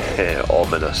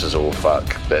 Ominous as all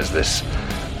fuck. There's this.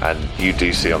 And you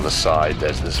do see on the side,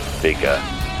 there's this figure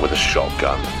with a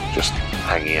shotgun just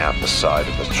hanging out the side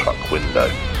of the truck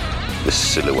window. This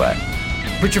silhouette.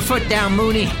 Put your foot down,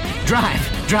 Mooney. Drive,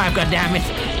 goddammit.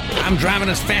 I'm driving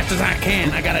as fast as I can.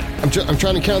 I got it. I'm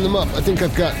trying to count them up. I think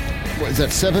I've got, what is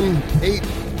that, 7, 8?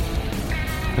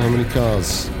 How many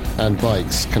cars and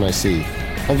bikes can I see?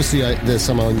 Obviously, there's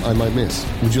some I might miss.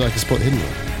 Would you like to spot hidden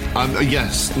one?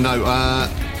 Yes. No.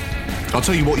 I'll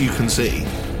tell you what you can see.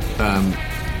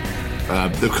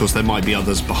 Of course, there might be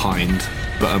others behind,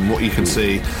 but what you can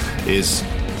see is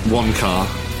one car,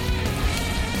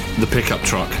 the pickup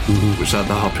truck, which had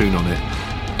the harpoon on it,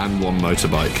 and one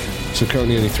motorbike. So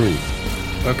currently only 3.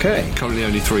 Okay. Currently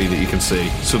only 3 that you can see,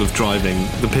 sort of driving.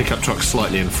 The pickup truck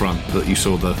slightly in front that you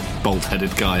saw the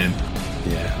bolt-headed guy in.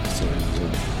 Yeah, so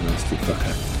a nasty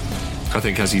fucker. I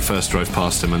think as you first drove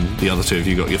past him and the other 2 of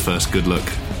you got your first good look,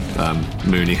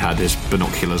 Mooney had his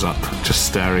binoculars up, just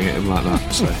staring at him like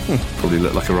that. So probably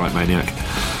looked like a right maniac.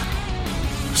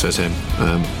 Says him.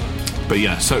 But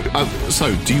yeah. So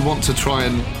do you want to try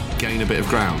and gain a bit of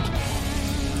ground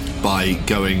by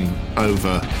going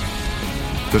over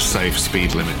the safe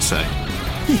speed limit? Say.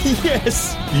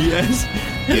 Yes.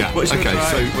 Yeah. What's your okay. drive?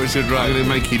 So What's your drive? I'm going to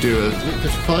make you do a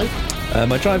 55?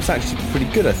 My drive's actually pretty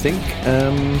good, I think.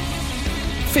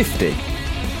 50.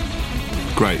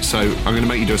 Great. So I'm going to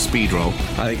make you do a speed roll.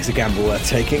 I think it's a gamble worth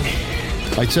taking.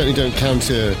 I certainly don't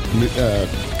counter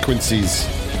Quincy's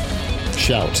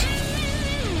shout.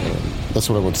 That's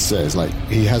what I want to say. Is like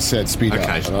he has said speed up.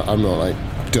 And I'm not like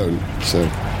don't. So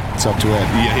it's up to Ed.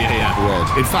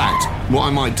 Yeah. In fact, what I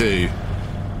might do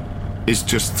is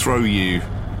just throw you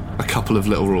a couple of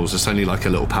little rules. It's only like a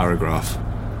little paragraph,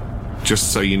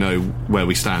 just so you know where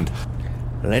we stand.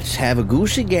 Let's have a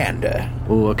goosey gander.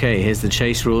 Oh, okay. Here's the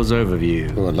chase rules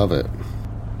overview. Oh, I love it.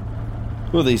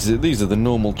 Well, these are the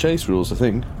normal chase rules, I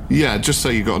think. Yeah, just so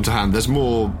you got into hand. There's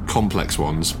more complex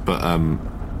ones, but I'm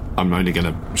only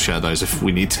going to share those if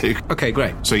we need to. Okay,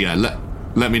 great. So yeah,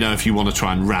 let me know if you want to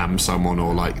try and ram someone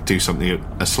or like do something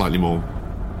a slightly more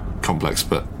complex.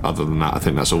 But other than that, I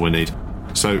think that's all we need.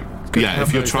 So yeah,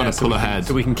 if you're trying to pull ahead,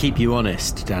 so we can keep you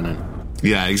honest, Dannon.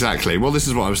 Yeah, exactly. Well, this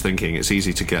is what I was thinking. It's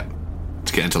easy to get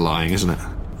into lying, isn't it?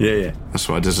 Yeah. That's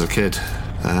what I did as a kid.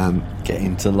 Get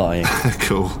into lying.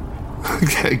 Cool.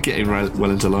 Getting well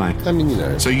into lying. I mean, you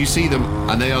know. So you see them,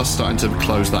 and they are starting to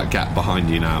close that gap behind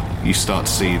you now. You start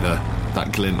to see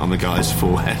that glint on the guy's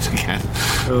forehead again,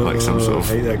 like some sort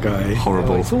of I hate that guy.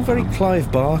 horrible. It's all very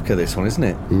Clive Barker, this one, isn't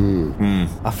it?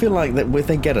 I feel like that if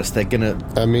they get us, they're gonna.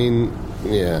 I mean,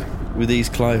 yeah. With these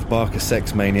Clive Barker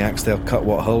sex maniacs, they'll cut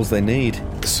what holes they need.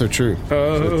 So true.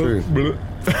 So true.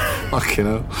 Fucking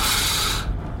hell.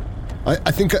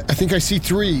 I think I see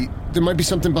 3. There might be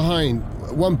something behind.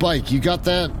 One bike. You got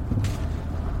that,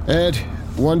 Ed?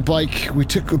 One bike. We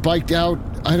took a bike out.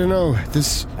 I don't know.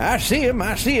 I see him.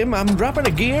 I'm dropping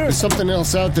a gear. There's something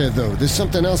else out there, though. There's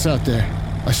something else out there.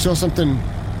 I saw something.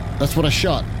 That's what I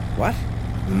shot. What?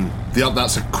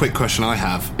 That's a quick question I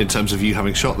have in terms of you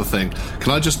having shot the thing.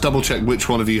 Can I just double check which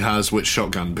one of you has which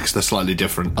shotgun, because they're slightly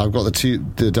different? I've got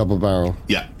the double barrel.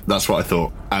 Yeah, that's what I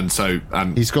thought. And so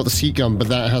he's got the seat gun, but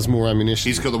that has more ammunition.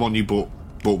 He's got the one you bought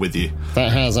with you.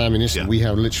 That has ammunition. Yeah. We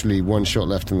have literally 1 shot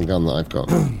left in the gun that I've got.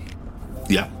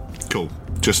 Yeah, cool.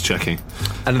 Just checking.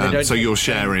 And so you're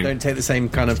sharing. Don't take the same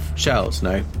kind of shells,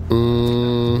 no?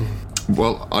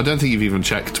 Well, I don't think you've even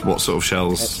checked what sort of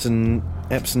shells.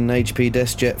 Epson HP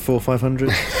DeskJet 4500.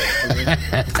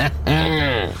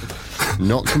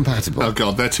 Not compatible. Oh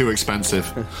god, they're too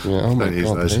expensive. Yeah, oh my Don't use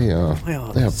god, those. they are.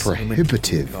 Well, They are so many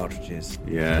prohibitive. cartridges.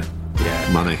 Yeah.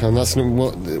 Money. And that's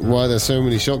why there's so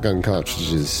many shotgun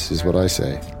cartridges, is what I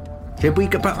say. Did we?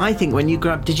 But I think when you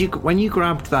grabbed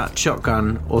that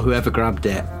shotgun or whoever grabbed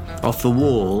it off the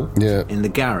wall in the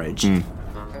garage,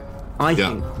 I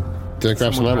think did I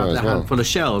grab some someone ammo grabbed as a well? handful of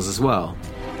shells as well.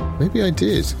 Maybe I did.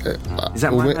 Is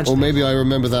that my or maybe I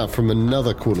remember that from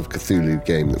another Call of Cthulhu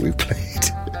game that we played.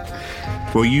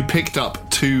 Well, you picked up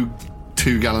two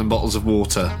 2-gallon bottles of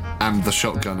water and the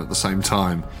shotgun at the same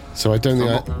time. So I don't think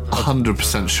I'm not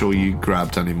 100% sure you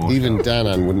grabbed any more. Even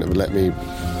Danan wouldn't have let me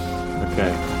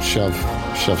shove.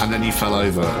 And then you fell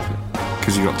over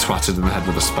because you got twatted in the head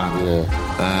with a spanner.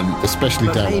 Yeah. Especially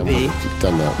But Danan maybe- would have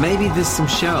done that. Maybe there's some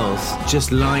shells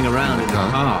just lying around in the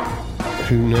car.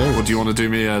 Who knows? Well, do you want to do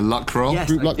me a luck roll? Yes,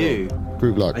 Group I luck do. roll.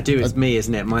 Group luck. I do. It's me,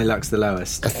 isn't it? My luck's the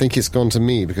lowest. I think it's gone to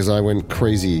me because I went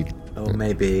crazy. Oh,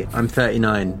 maybe. I'm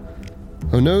 39.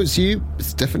 Oh no, it's you.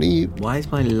 It's definitely you. Why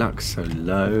is my luck so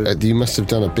low? You must have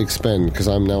done a big spend because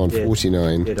I'm now on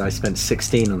 49. I spent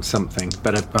 16 on something,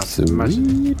 but I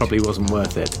imagine it probably wasn't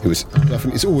worth it. It was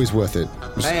definitely. It's always worth it.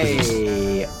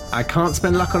 Hey, I can't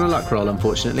spend luck on a luck roll,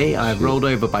 unfortunately. I've rolled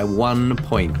over by 1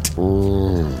 point.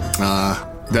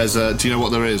 There's do you know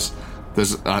what there is?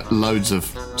 There's loads of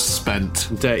spent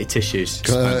dirty tissues.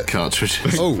 Spent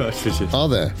cartridges. Oh, are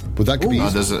there? Well, that could be.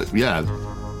 There's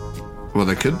well,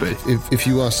 there could be. If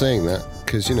you are saying that,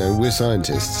 because, you know, we're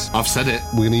scientists. I've said it.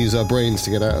 We're going to use our brains to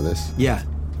get out of this. Yeah.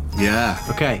 Yeah.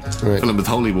 Okay. Right. Fill them with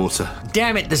holy water.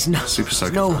 Damn it! There's no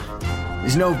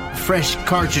there's no fresh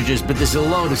cartridges, but there's a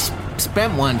load of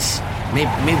spent ones. Maybe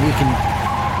we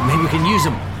can use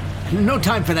them. No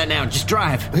time for that now. Just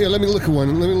drive. Here, let me look at one.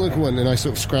 And I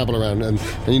sort of scrabble around, and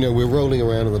you know, we're rolling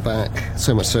around in the back,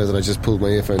 so much so that I just pulled my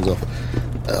earphones off.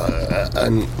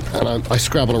 And I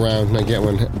scrabble around and I get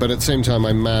one, but at the same time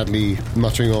I'm madly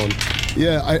muttering on.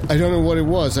 Yeah, I don't know what it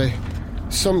was.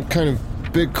 Some kind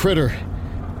of big critter.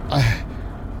 I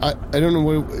don't know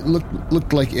what it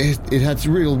looked like. It had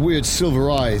real weird silver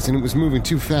eyes and it was moving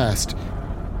too fast.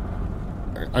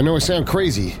 I know I sound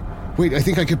crazy. Wait, I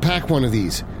think I could pack one of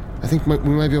these. I think we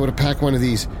might be able to pack one of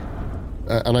these.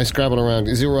 And I scrabble around.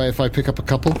 Is it alright if I pick up a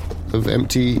couple of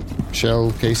empty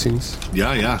shell casings?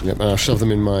 Yeah. Yep, and I'll shove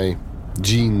them in my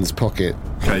jeans pocket.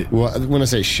 Okay. Well, when I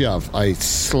say shove, I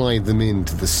slide them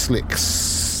into the slick,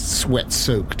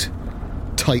 sweat-soaked,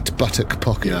 tight buttock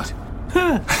pocket.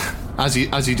 Yeah. As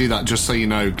you do that, just so you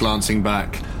know, glancing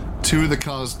back, 2 of the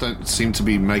cars don't seem to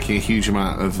be making a huge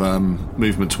amount of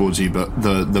movement towards you, but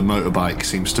the motorbike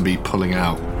seems to be pulling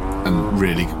out and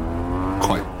really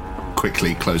quite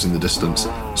quickly closing the distance.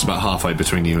 It's about halfway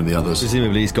between you and the others.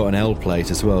 Presumably he's got an L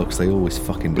plate as well, because they always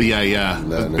fucking do. Yeah.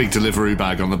 A big Deliveroo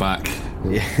bag on the back.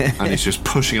 Yeah. And he's just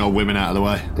pushing our women out of the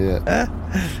way. Yeah.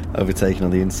 Overtaken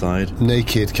on the inside.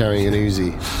 Naked, carrying an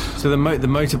Uzi. So the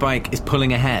motorbike is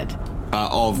pulling ahead.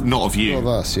 Not of you, of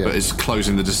us, yeah. but it's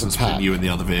closing the distance between you and the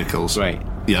other vehicles. Right.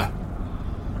 Yeah.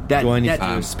 Do I need to do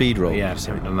a speed roll? Yeah, I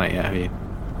haven't done that yet, have you?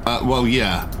 Well,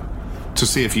 yeah. To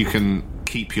see if you can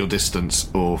keep your distance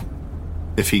or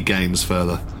if he gains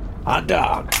further. Hot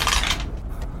dog.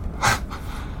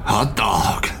 Hot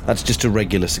dog. That's just a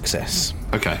regular success.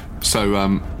 Okay. So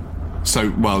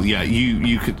well, yeah,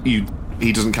 you could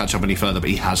he doesn't catch up any further, but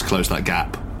he has closed that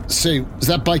gap. So, is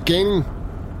that bike gaining?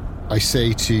 I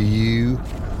say to you,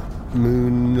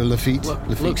 Moon Lafitte.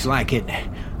 Looks like it.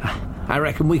 I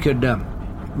reckon we could,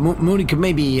 Mooney could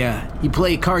maybe, you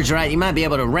play cards right, you might be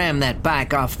able to ram that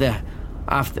bike off the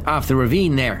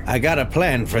ravine there. I got a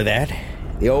plan for that.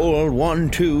 The old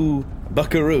 1-2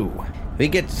 buckaroo. If he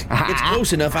gets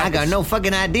close enough, I got no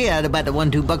fucking idea about the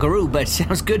 1-2 buckaroo, but it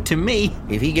sounds good to me.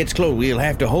 If he gets close, we'll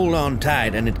have to hold on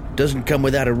tight, and it doesn't come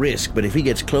without a risk. But if he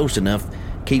gets close enough,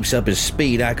 keeps up his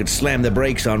speed, I could slam the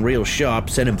brakes on real sharp,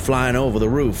 send him flying over the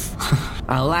roof.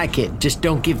 I like it. Just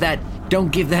don't give that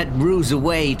ruse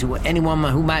away to anyone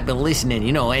who might be listening.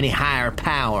 You know, any higher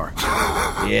power.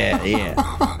 Yeah.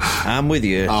 I'm with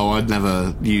you. Oh, I'd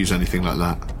never use anything like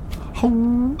that.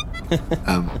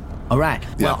 All right.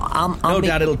 Yeah. Well, I'll No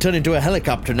doubt it'll turn into a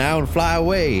helicopter now and fly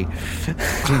away.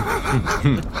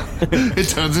 It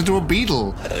turns into a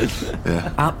beetle.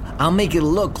 Yeah. I'll make it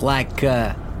look like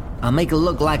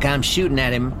I'm shooting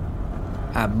at him,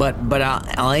 but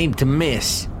I'll aim to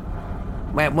miss.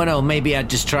 Well, no, maybe I'd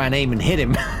just try and aim and hit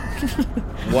him.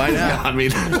 Why not? I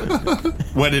mean,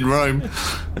 when in Rome.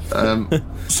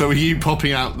 So are you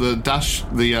popping out the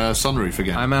sunroof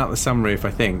again? I'm out the sunroof,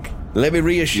 I think. Let me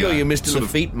reassure Yeah, you, Mr. sort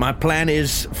of- Lafitte, my plan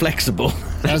is flexible.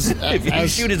 If you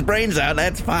shoot his brains out,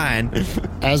 that's fine.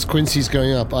 As Quincy's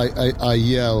going up, I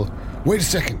yell, "Wait a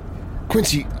second!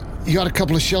 Quincy, you got a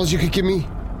couple of shells you could give me?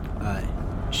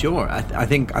 Sure. I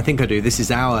think I do. This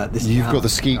is our. You've got the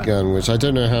skeet gun, which I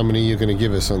don't know how many you're going to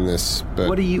give us on this. But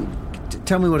what do you?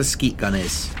 Tell me what a skeet gun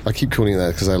is. I keep calling it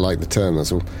that because I like the term.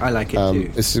 That's all. I like it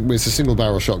too. It's a single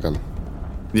barrel shotgun.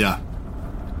 Yeah.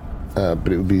 But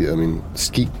it would be. I mean,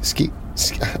 skeet.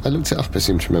 I looked it up. I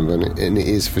seem to remember, and it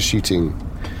is for shooting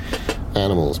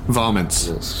animals. Varmints.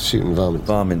 It's shooting varmints.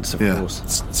 Varmints, of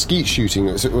course. Skeet shooting.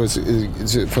 Is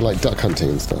it for like duck hunting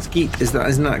and stuff? Skeet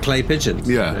isn't that clay pigeons?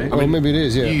 Yeah. You know? Well, maybe it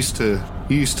is. Yeah. You used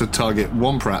to target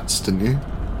womprats, didn't you?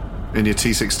 In your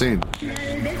T16.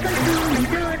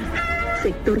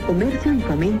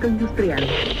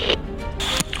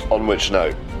 On which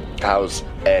note, how's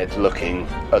Ed looking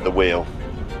at the wheel?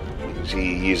 Is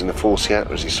he using the force yet,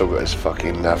 or has he still got his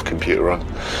fucking nav computer on?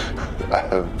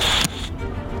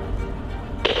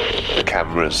 The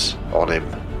camera's on him,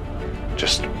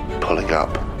 just pulling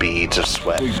up beads of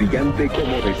sweat.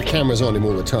 The camera's on him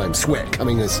all the time, sweat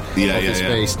coming off his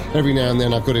face. Every now and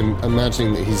then I've got him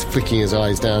imagining that he's flicking his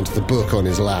eyes down to the book on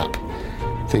his lap,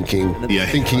 thinking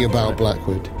about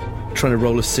Blackwood. Trying to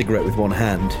roll a cigarette with one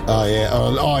hand. Oh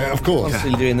yeah, of course.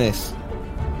 Constantly doing this.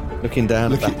 Looking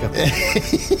down, back up.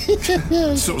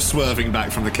 Sort of swerving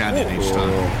back from the canyon each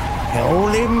time.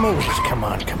 Holy moly, come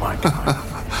on.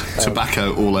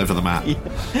 Tobacco all over the map.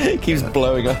 Keeps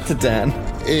blowing up to Dan.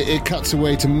 It cuts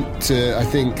away to I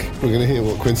think we're going to hear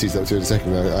what Quincy's up to in a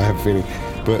second. I have a feeling,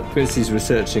 but Quincy's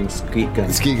researching skeet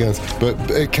guns. But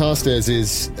Carstairs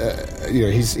is,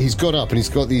 he's got up and he's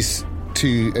got these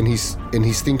two, and he's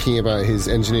thinking about his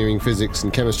engineering, physics,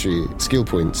 and chemistry skill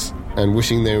points, and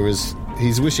wishing they were as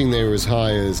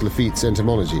high as Lafitte's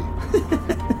entomology.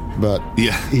 But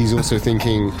he's also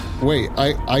thinking, wait,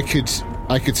 I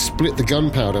could split the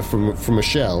gunpowder from a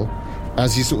shell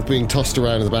as he's sort of being tossed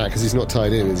around in the back because he's not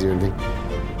tied in, is he, or anything?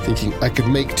 Thinking I could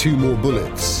make 2 more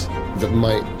bullets that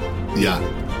might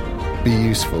be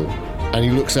useful. And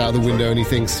he looks out the window and he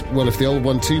thinks, well, if the old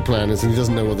 1-2 plan is, and he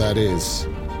doesn't know what that is,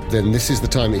 then this is the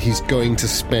time that he's going to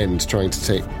spend trying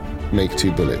to make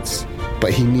 2 bullets.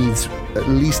 But he needs at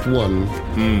least 1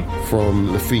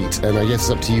 from Lafitte, and I guess it's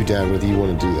up to you, Dan, whether you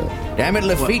want to do that. Damn it,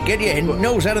 Lafitte, get your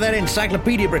nose out of that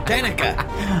Encyclopedia Britannica.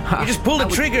 You just pulled the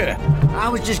trigger. I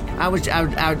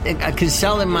was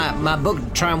selling my book to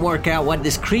try and work out what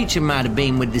this creature might have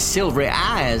been with the silvery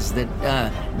eyes that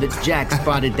Jack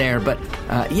spotted there. But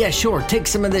yeah, sure, take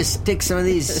some of these, take some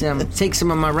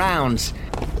of my rounds.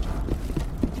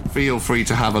 Feel free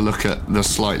to have a look at the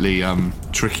slightly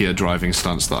trickier driving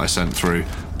stunts that I sent through,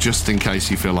 just in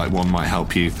case you feel like one might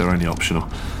help you. They're only optional.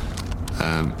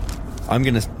 I'm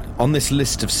gonna, on this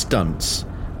list of stunts,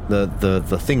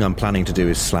 the thing I'm planning to do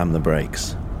is slam the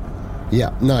brakes.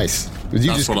 Yeah, nice. You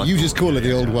just call it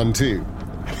the old 1-2.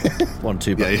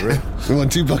 1-2 Buckaroo. The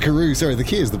 1-2 Buckaroo. Sorry, the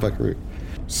key is the Buckaroo.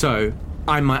 So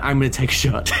I'm going to take a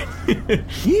shot.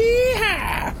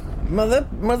 Yeehaw! Mother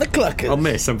cluckers. I'll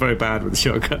miss. I'm very bad with the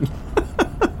shotgun.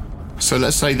 So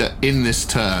let's say that in this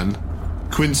turn,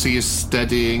 Quincy is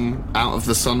steadying out of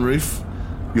the sunroof.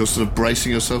 You're sort of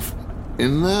bracing yourself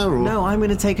in there, or no? I'm going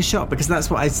to take a shot because that's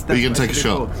what I. Are you going to take a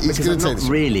shot? Because I'm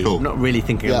not really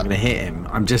thinking I'm going to hit him.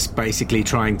 I'm just basically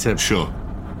trying to. Sure.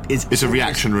 It's a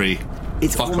reactionary.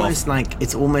 It's almost like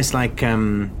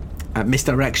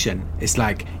misdirection. It's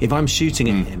like if I'm shooting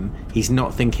at him, he's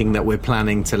not thinking that we're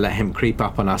planning to let him creep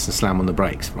up on us and slam on the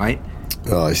brakes, right?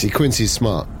 Oh, I see. Quincy's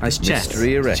smart. It's chess.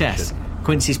 Chess.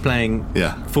 Quincy's playing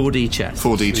 4D chess.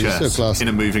 4D chess so in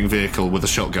a moving vehicle with a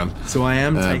shotgun. So I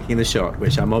am taking the shot,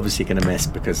 which I'm obviously going to miss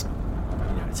because,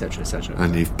 etc., etc.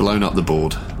 And you've blown up the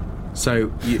board.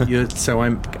 So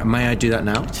may I do that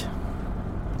now?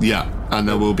 Yeah, and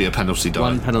there will be a penalty die.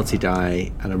 1 penalty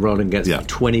die, and a rolling against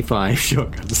 25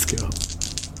 shotgun skill.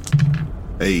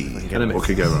 Hey, what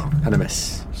could go wrong? And a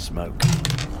miss. Smoke.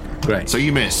 Great. So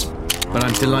you miss. But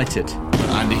I'm delighted.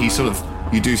 And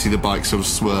you do see the bike sort of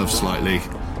swerve slightly.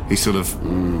 He sort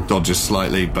of dodges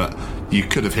slightly, but you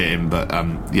could have hit him, but,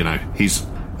 he's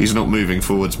not moving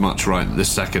forwards much right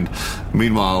this second.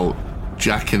 Meanwhile,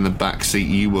 Jack in the back seat,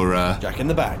 you were... Jack in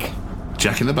the back.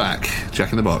 Jack in the back,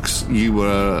 Jack in the box. You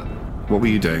were... What were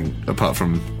you doing, apart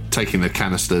from taking the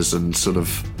canisters and sort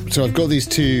of... So I've got these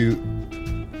two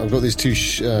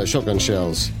shotgun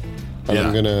shells, and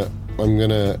I'm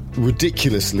gonna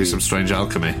ridiculously... Do some strange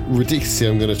alchemy. Ridiculously,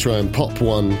 I'm gonna try and pop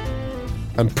one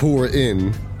and pour it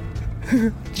in,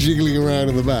 jiggling around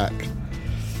in the back,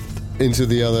 into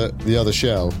the other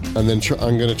shell, and then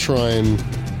I'm gonna try and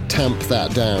tamp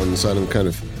that down so I'm kind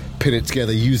of pin it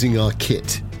together using our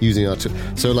kit. It's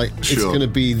going to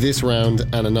be this round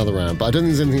and another round, but I don't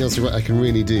think there's anything else I can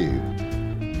really do.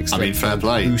 except I mean, fair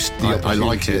play. boost the I opportunity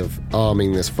like it. of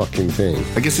arming this fucking thing.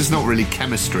 I guess it's not really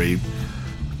chemistry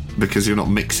because you're not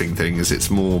mixing things. It's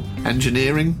more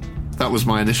engineering. That was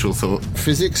my initial thought.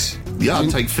 Physics? Yeah,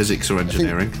 I'd take physics or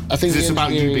engineering. I think it's the about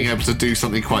you engineering- being able to do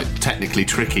something quite technically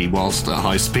tricky whilst at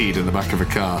high speed in the back of a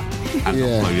car and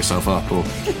not blow yourself up or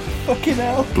Fucking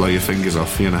hell. blow your fingers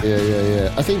off, you know.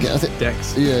 Yeah. I think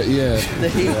Dex. Yeah.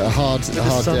 A hard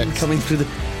The sun deck. coming through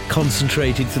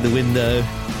concentrated through the window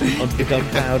onto the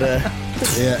gunpowder.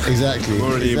 Yeah, exactly.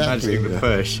 Already exactly. imagining the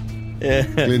push. Yeah.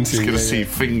 Glinting, Just going to see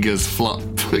fingers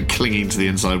clinging to the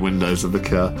inside windows of the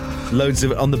car. Loads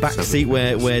of on the back seat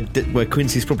where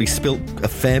Quincy's probably spilt a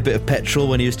fair bit of petrol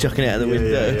when he was chucking it out the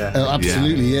window. Oh,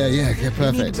 absolutely, yeah,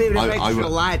 perfect. Maybe I- an I extra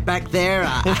would- light back there.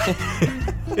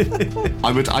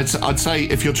 I'd say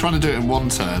if you're trying to do it in one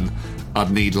turn,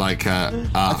 I'd need like a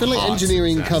I feel like hard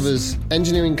engineering success.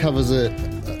 covers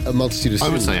a multitude of I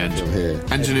would say sins here.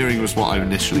 engineering was what I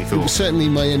initially It was thought. certainly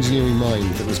my engineering mind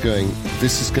that was going,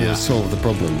 this is going to solve the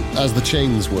problem, as the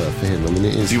chains were for him. I mean,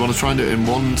 it is. Do you want to try and do it in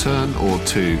one turn or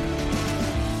two?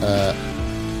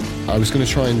 I was going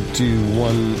to try and do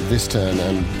one this turn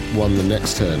and one the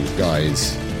next turn,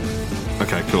 guys.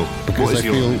 Okay, cool. Because What is I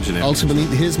your feel engineering? ultimately,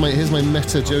 here's my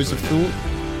meta Joseph thought.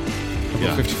 I've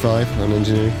got 55 on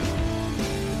engineering.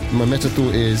 My meta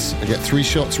thought is I get 3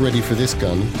 shots ready for this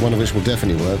gun, one of which will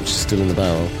definitely work, which is still in the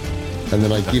barrel, and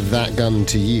then I give that gun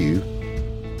to you,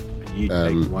 You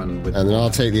take one with. and then I'll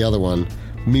take the other one.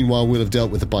 Meanwhile, we'll have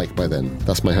dealt with the bike by then.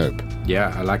 That's my hope.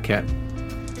 Yeah, I like it.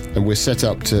 And we're set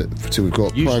up to we've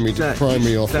got You primary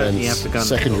certainly offense, have the gun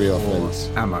secondary for offense.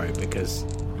 ammo because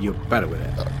you're better with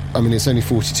it. I mean, it's only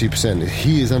 42%.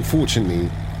 He is unfortunately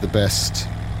the best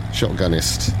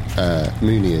shotgunist,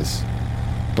 Mooney is,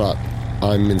 but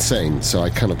I'm insane, so I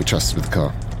cannot be trusted with the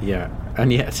car. Yeah,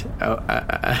 and yet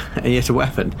a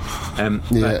weapon.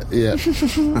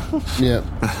 Yeah.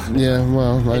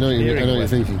 Well, I know what you're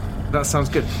thinking. That sounds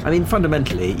good. I mean,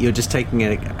 fundamentally, you're just taking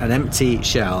an empty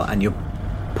shell and you're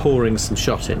pouring some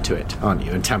shot into it, aren't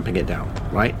you, and tamping it down,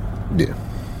 right? Yeah.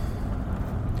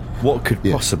 What could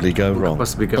possibly go wrong?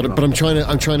 Possibly go wrong. But I'm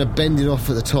trying to bend it off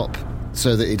at the top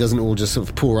so that it doesn't all just sort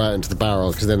of pour out into the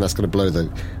barrel, because then that's going to blow the.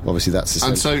 Obviously, that's the.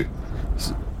 And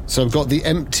So I've got the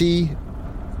empty.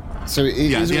 So it is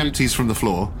the already- empties from the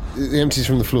floor. The empties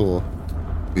from the floor.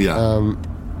 Yeah.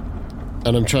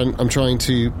 And I'm trying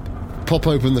to pop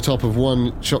open the top of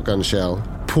one shotgun shell,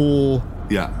 pour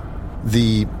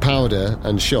the powder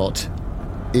and shot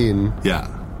in,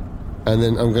 and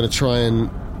then I'm going to try and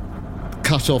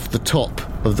cut off the top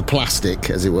of the plastic,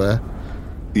 as it were,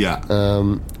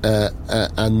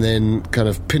 and then kind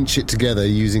of pinch it together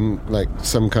using like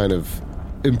some kind of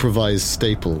improvised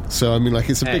staple. So I mean, like,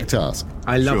 it's a big task.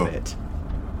 I love it.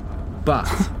 But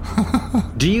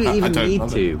do you even don't need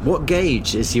love to? What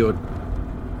gauge is your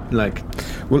like?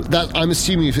 Well, that I'm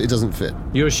assuming if it doesn't fit.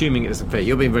 You're assuming it doesn't fit.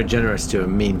 You're being very generous to a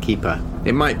mean keeper.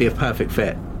 It might be a perfect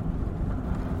fit.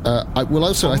 I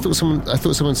thought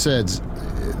someone said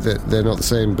that they're not the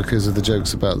same because of the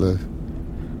jokes about the.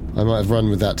 I might have run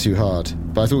with that too hard,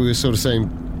 but I thought we were sort of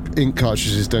saying ink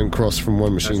cartridges don't cross from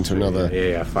one machine to another.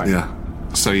 Yeah, fine. Yeah.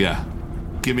 So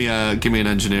give me an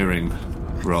engineering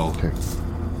roll. Okay.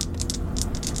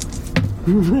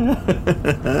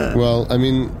 Well, I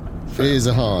mean, it is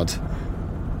a hard.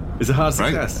 It's a hard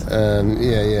success.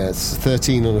 Yeah, it's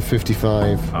 13 on a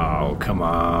 55. Oh, come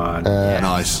on.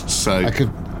 Nice. So I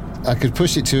could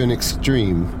push it to an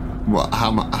extreme. What?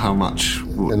 How much?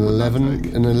 An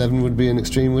 11. An 11 would be an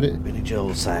extreme, would it? Billy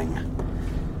Joel sang.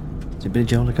 Did Billy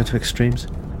Joel go to extremes?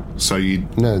 So you?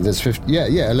 No, there's 50.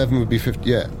 Yeah. 11 would be 50.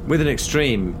 Yeah. With an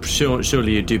extreme,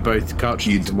 surely you do both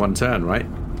cartridges in one turn, right?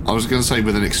 I was going to say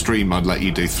with an extreme, I'd let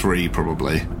you do 3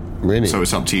 probably. Really? So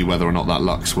it's up to you whether or not that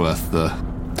luck's worth the.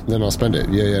 Then I'll spend it.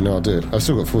 Yeah, no, I'll do it. I've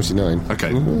still got 49.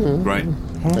 Okay, great.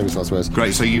 Famous last words.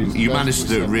 Great, so you managed to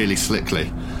do it really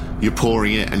slickly. You're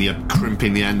pouring it and you're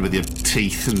crimping the end with your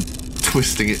teeth and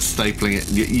twisting it, stapling it.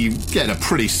 You get a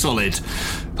pretty solid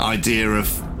idea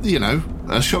of,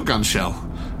 a shotgun shell.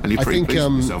 And you're pretty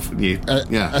pleased with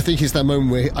yourself. I think it's that moment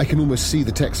where I can almost see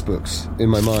the textbooks in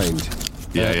my mind.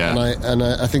 Yeah. And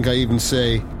I think I even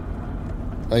say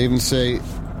to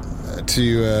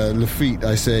Lafitte,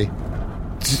 I say,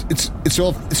 it's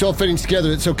all fitting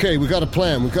together. It's okay. We've got a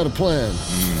plan.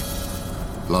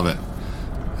 Love it.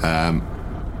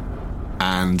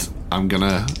 And I'm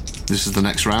gonna. This is the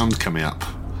next round coming up.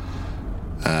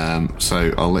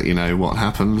 So I'll let you know what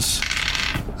happens.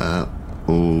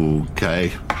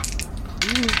 Okay.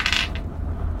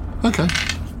 Okay.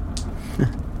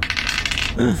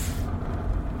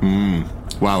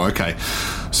 Wow. Okay.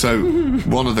 So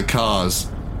one of the cars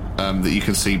that you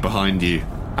can see behind you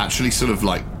actually sort of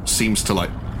like seems to like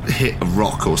hit a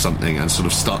rock or something and sort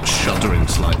of starts shuddering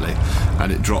slightly,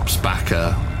 and it drops back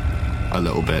a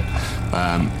little bit.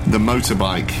 The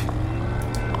motorbike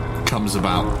comes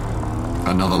about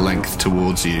another length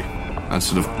towards you and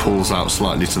sort of pulls out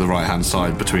slightly to the right-hand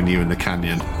side between you and the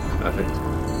canyon. Perfect.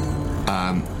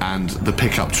 And the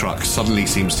pickup truck suddenly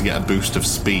seems to get a boost of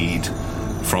speed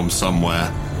from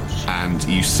somewhere, and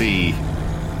you see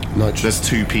there's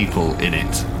two people in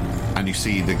it, and you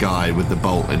see the guy with the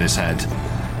bolt in his head.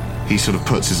 He sort of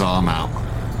puts his arm out,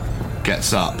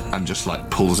 gets up, and just like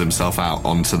pulls himself out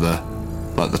onto the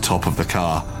top of the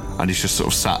car, and he's just sort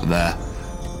of sat there,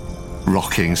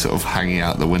 rocking, sort of hanging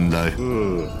out the window,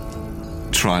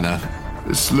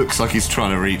 it looks like he's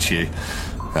trying to reach you.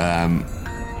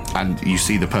 And you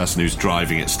see the person who's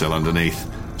driving it still underneath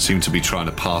seem to be trying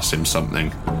to pass him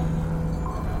something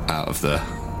out of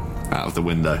the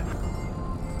window.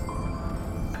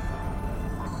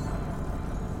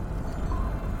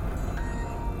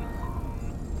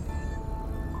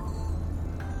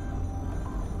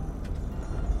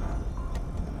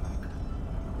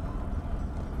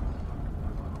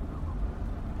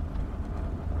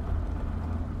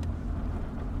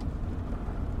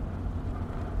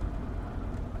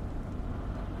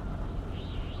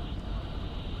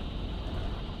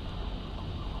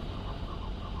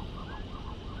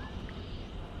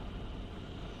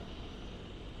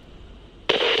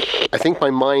 I think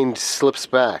my mind slips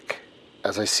back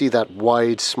as I see that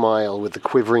wide smile with the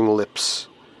quivering lips,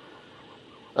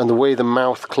 and the way the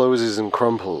mouth closes and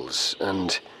crumples,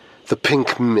 and the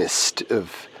pink mist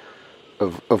of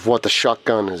what the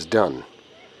shotgun has done.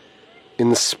 In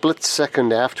the split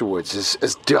second afterwards,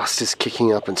 as dust is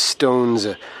kicking up and stones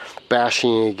are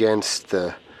bashing against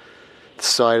the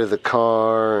side of the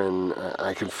car, and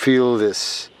I can feel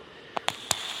this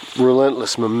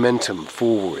relentless momentum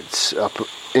forwards up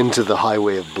into the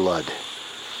highway of blood,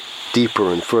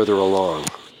 deeper and further along,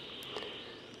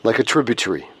 like a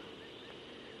tributary.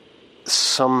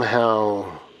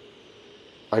 Somehow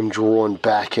I'm drawn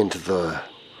back into the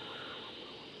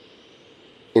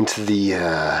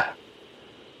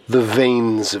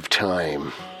veins of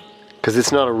time, because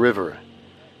it's not a river,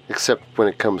 except when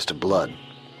it comes to blood.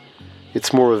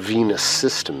 It's more a venous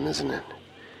system, isn't it?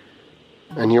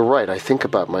 And you're right, I think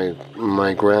about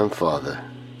my grandfather,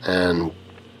 and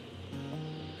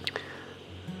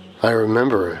I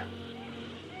remember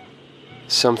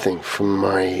something from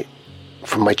my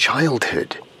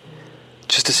childhood.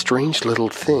 Just a strange little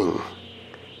thing.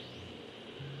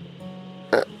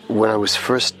 When I was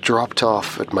first dropped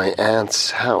off at my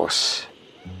aunt's house,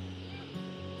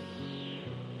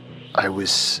 I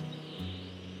was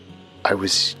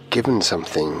given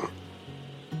something.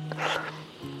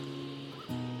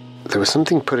 There was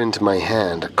something put into my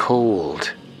hand, a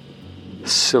cold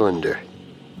cylinder,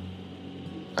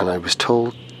 and I was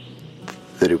told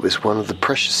that it was one of the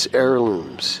precious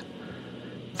heirlooms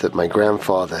that my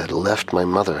grandfather had left my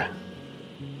mother.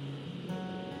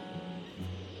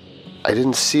 I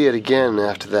didn't see it again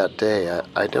after that day.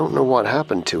 I don't know what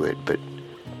happened to it, but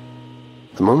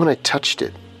the moment I touched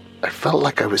it, I felt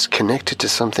like I was connected to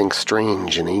something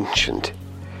strange and ancient.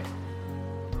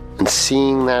 And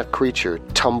seeing that creature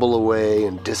tumble away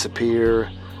and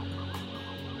disappear,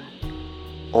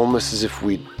 almost as if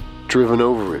we'd driven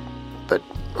over it, but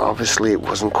obviously it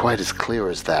wasn't quite as clear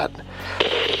as that.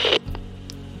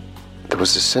 There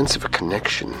was a sense of a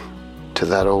connection to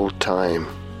that old time,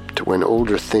 to when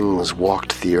older things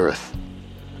walked the earth.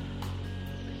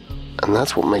 And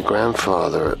that's what my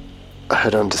grandfather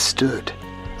had understood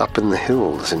up in the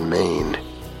hills in Maine.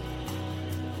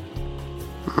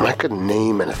 I couldn't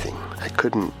name anything. I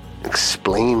couldn't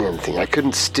explain anything. I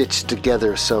couldn't stitch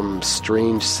together some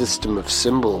strange system of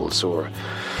symbols or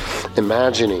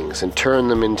imaginings and turn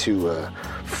them into a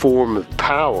form of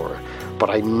power. But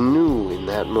I knew in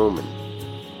that moment,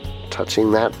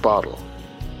 touching that bottle,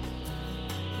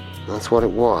 that's what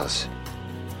it was.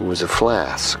 It was a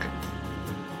flask.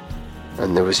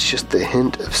 And there was just the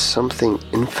hint of something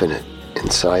infinite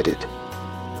inside it.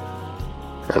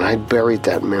 And I'd buried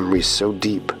that memory so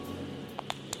deep.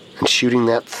 And shooting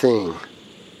that thing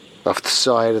off the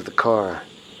side of the car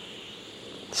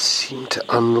seemed to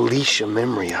unleash a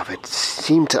memory of it.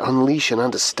 Seemed to unleash an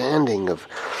understanding of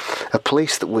a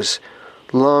place that was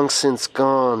long since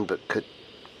gone, but could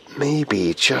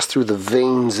maybe, just through the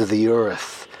veins of the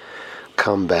earth,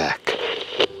 come back.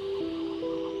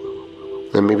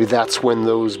 And maybe that's when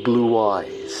those blue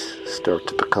eyes start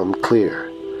to become clear.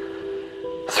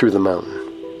 Through the mountain,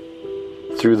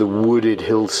 through the wooded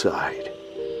hillside,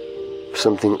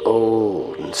 Something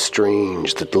old and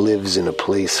strange that lives in a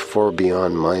place far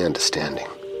beyond my understanding.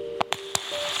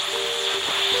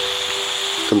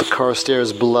 And the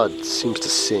Carstairs blood seems to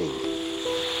sing.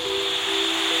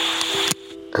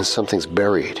 And something's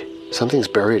buried. Something's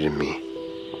buried in me.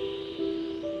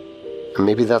 And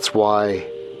maybe that's why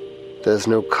there's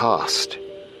no cost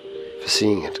for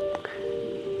seeing it.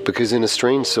 Because in a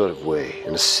strange sort of way,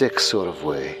 in a sick sort of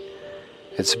way,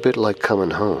 it's a bit like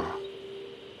coming home.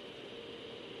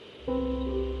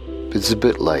 It's a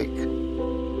bit like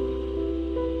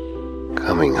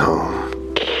coming home.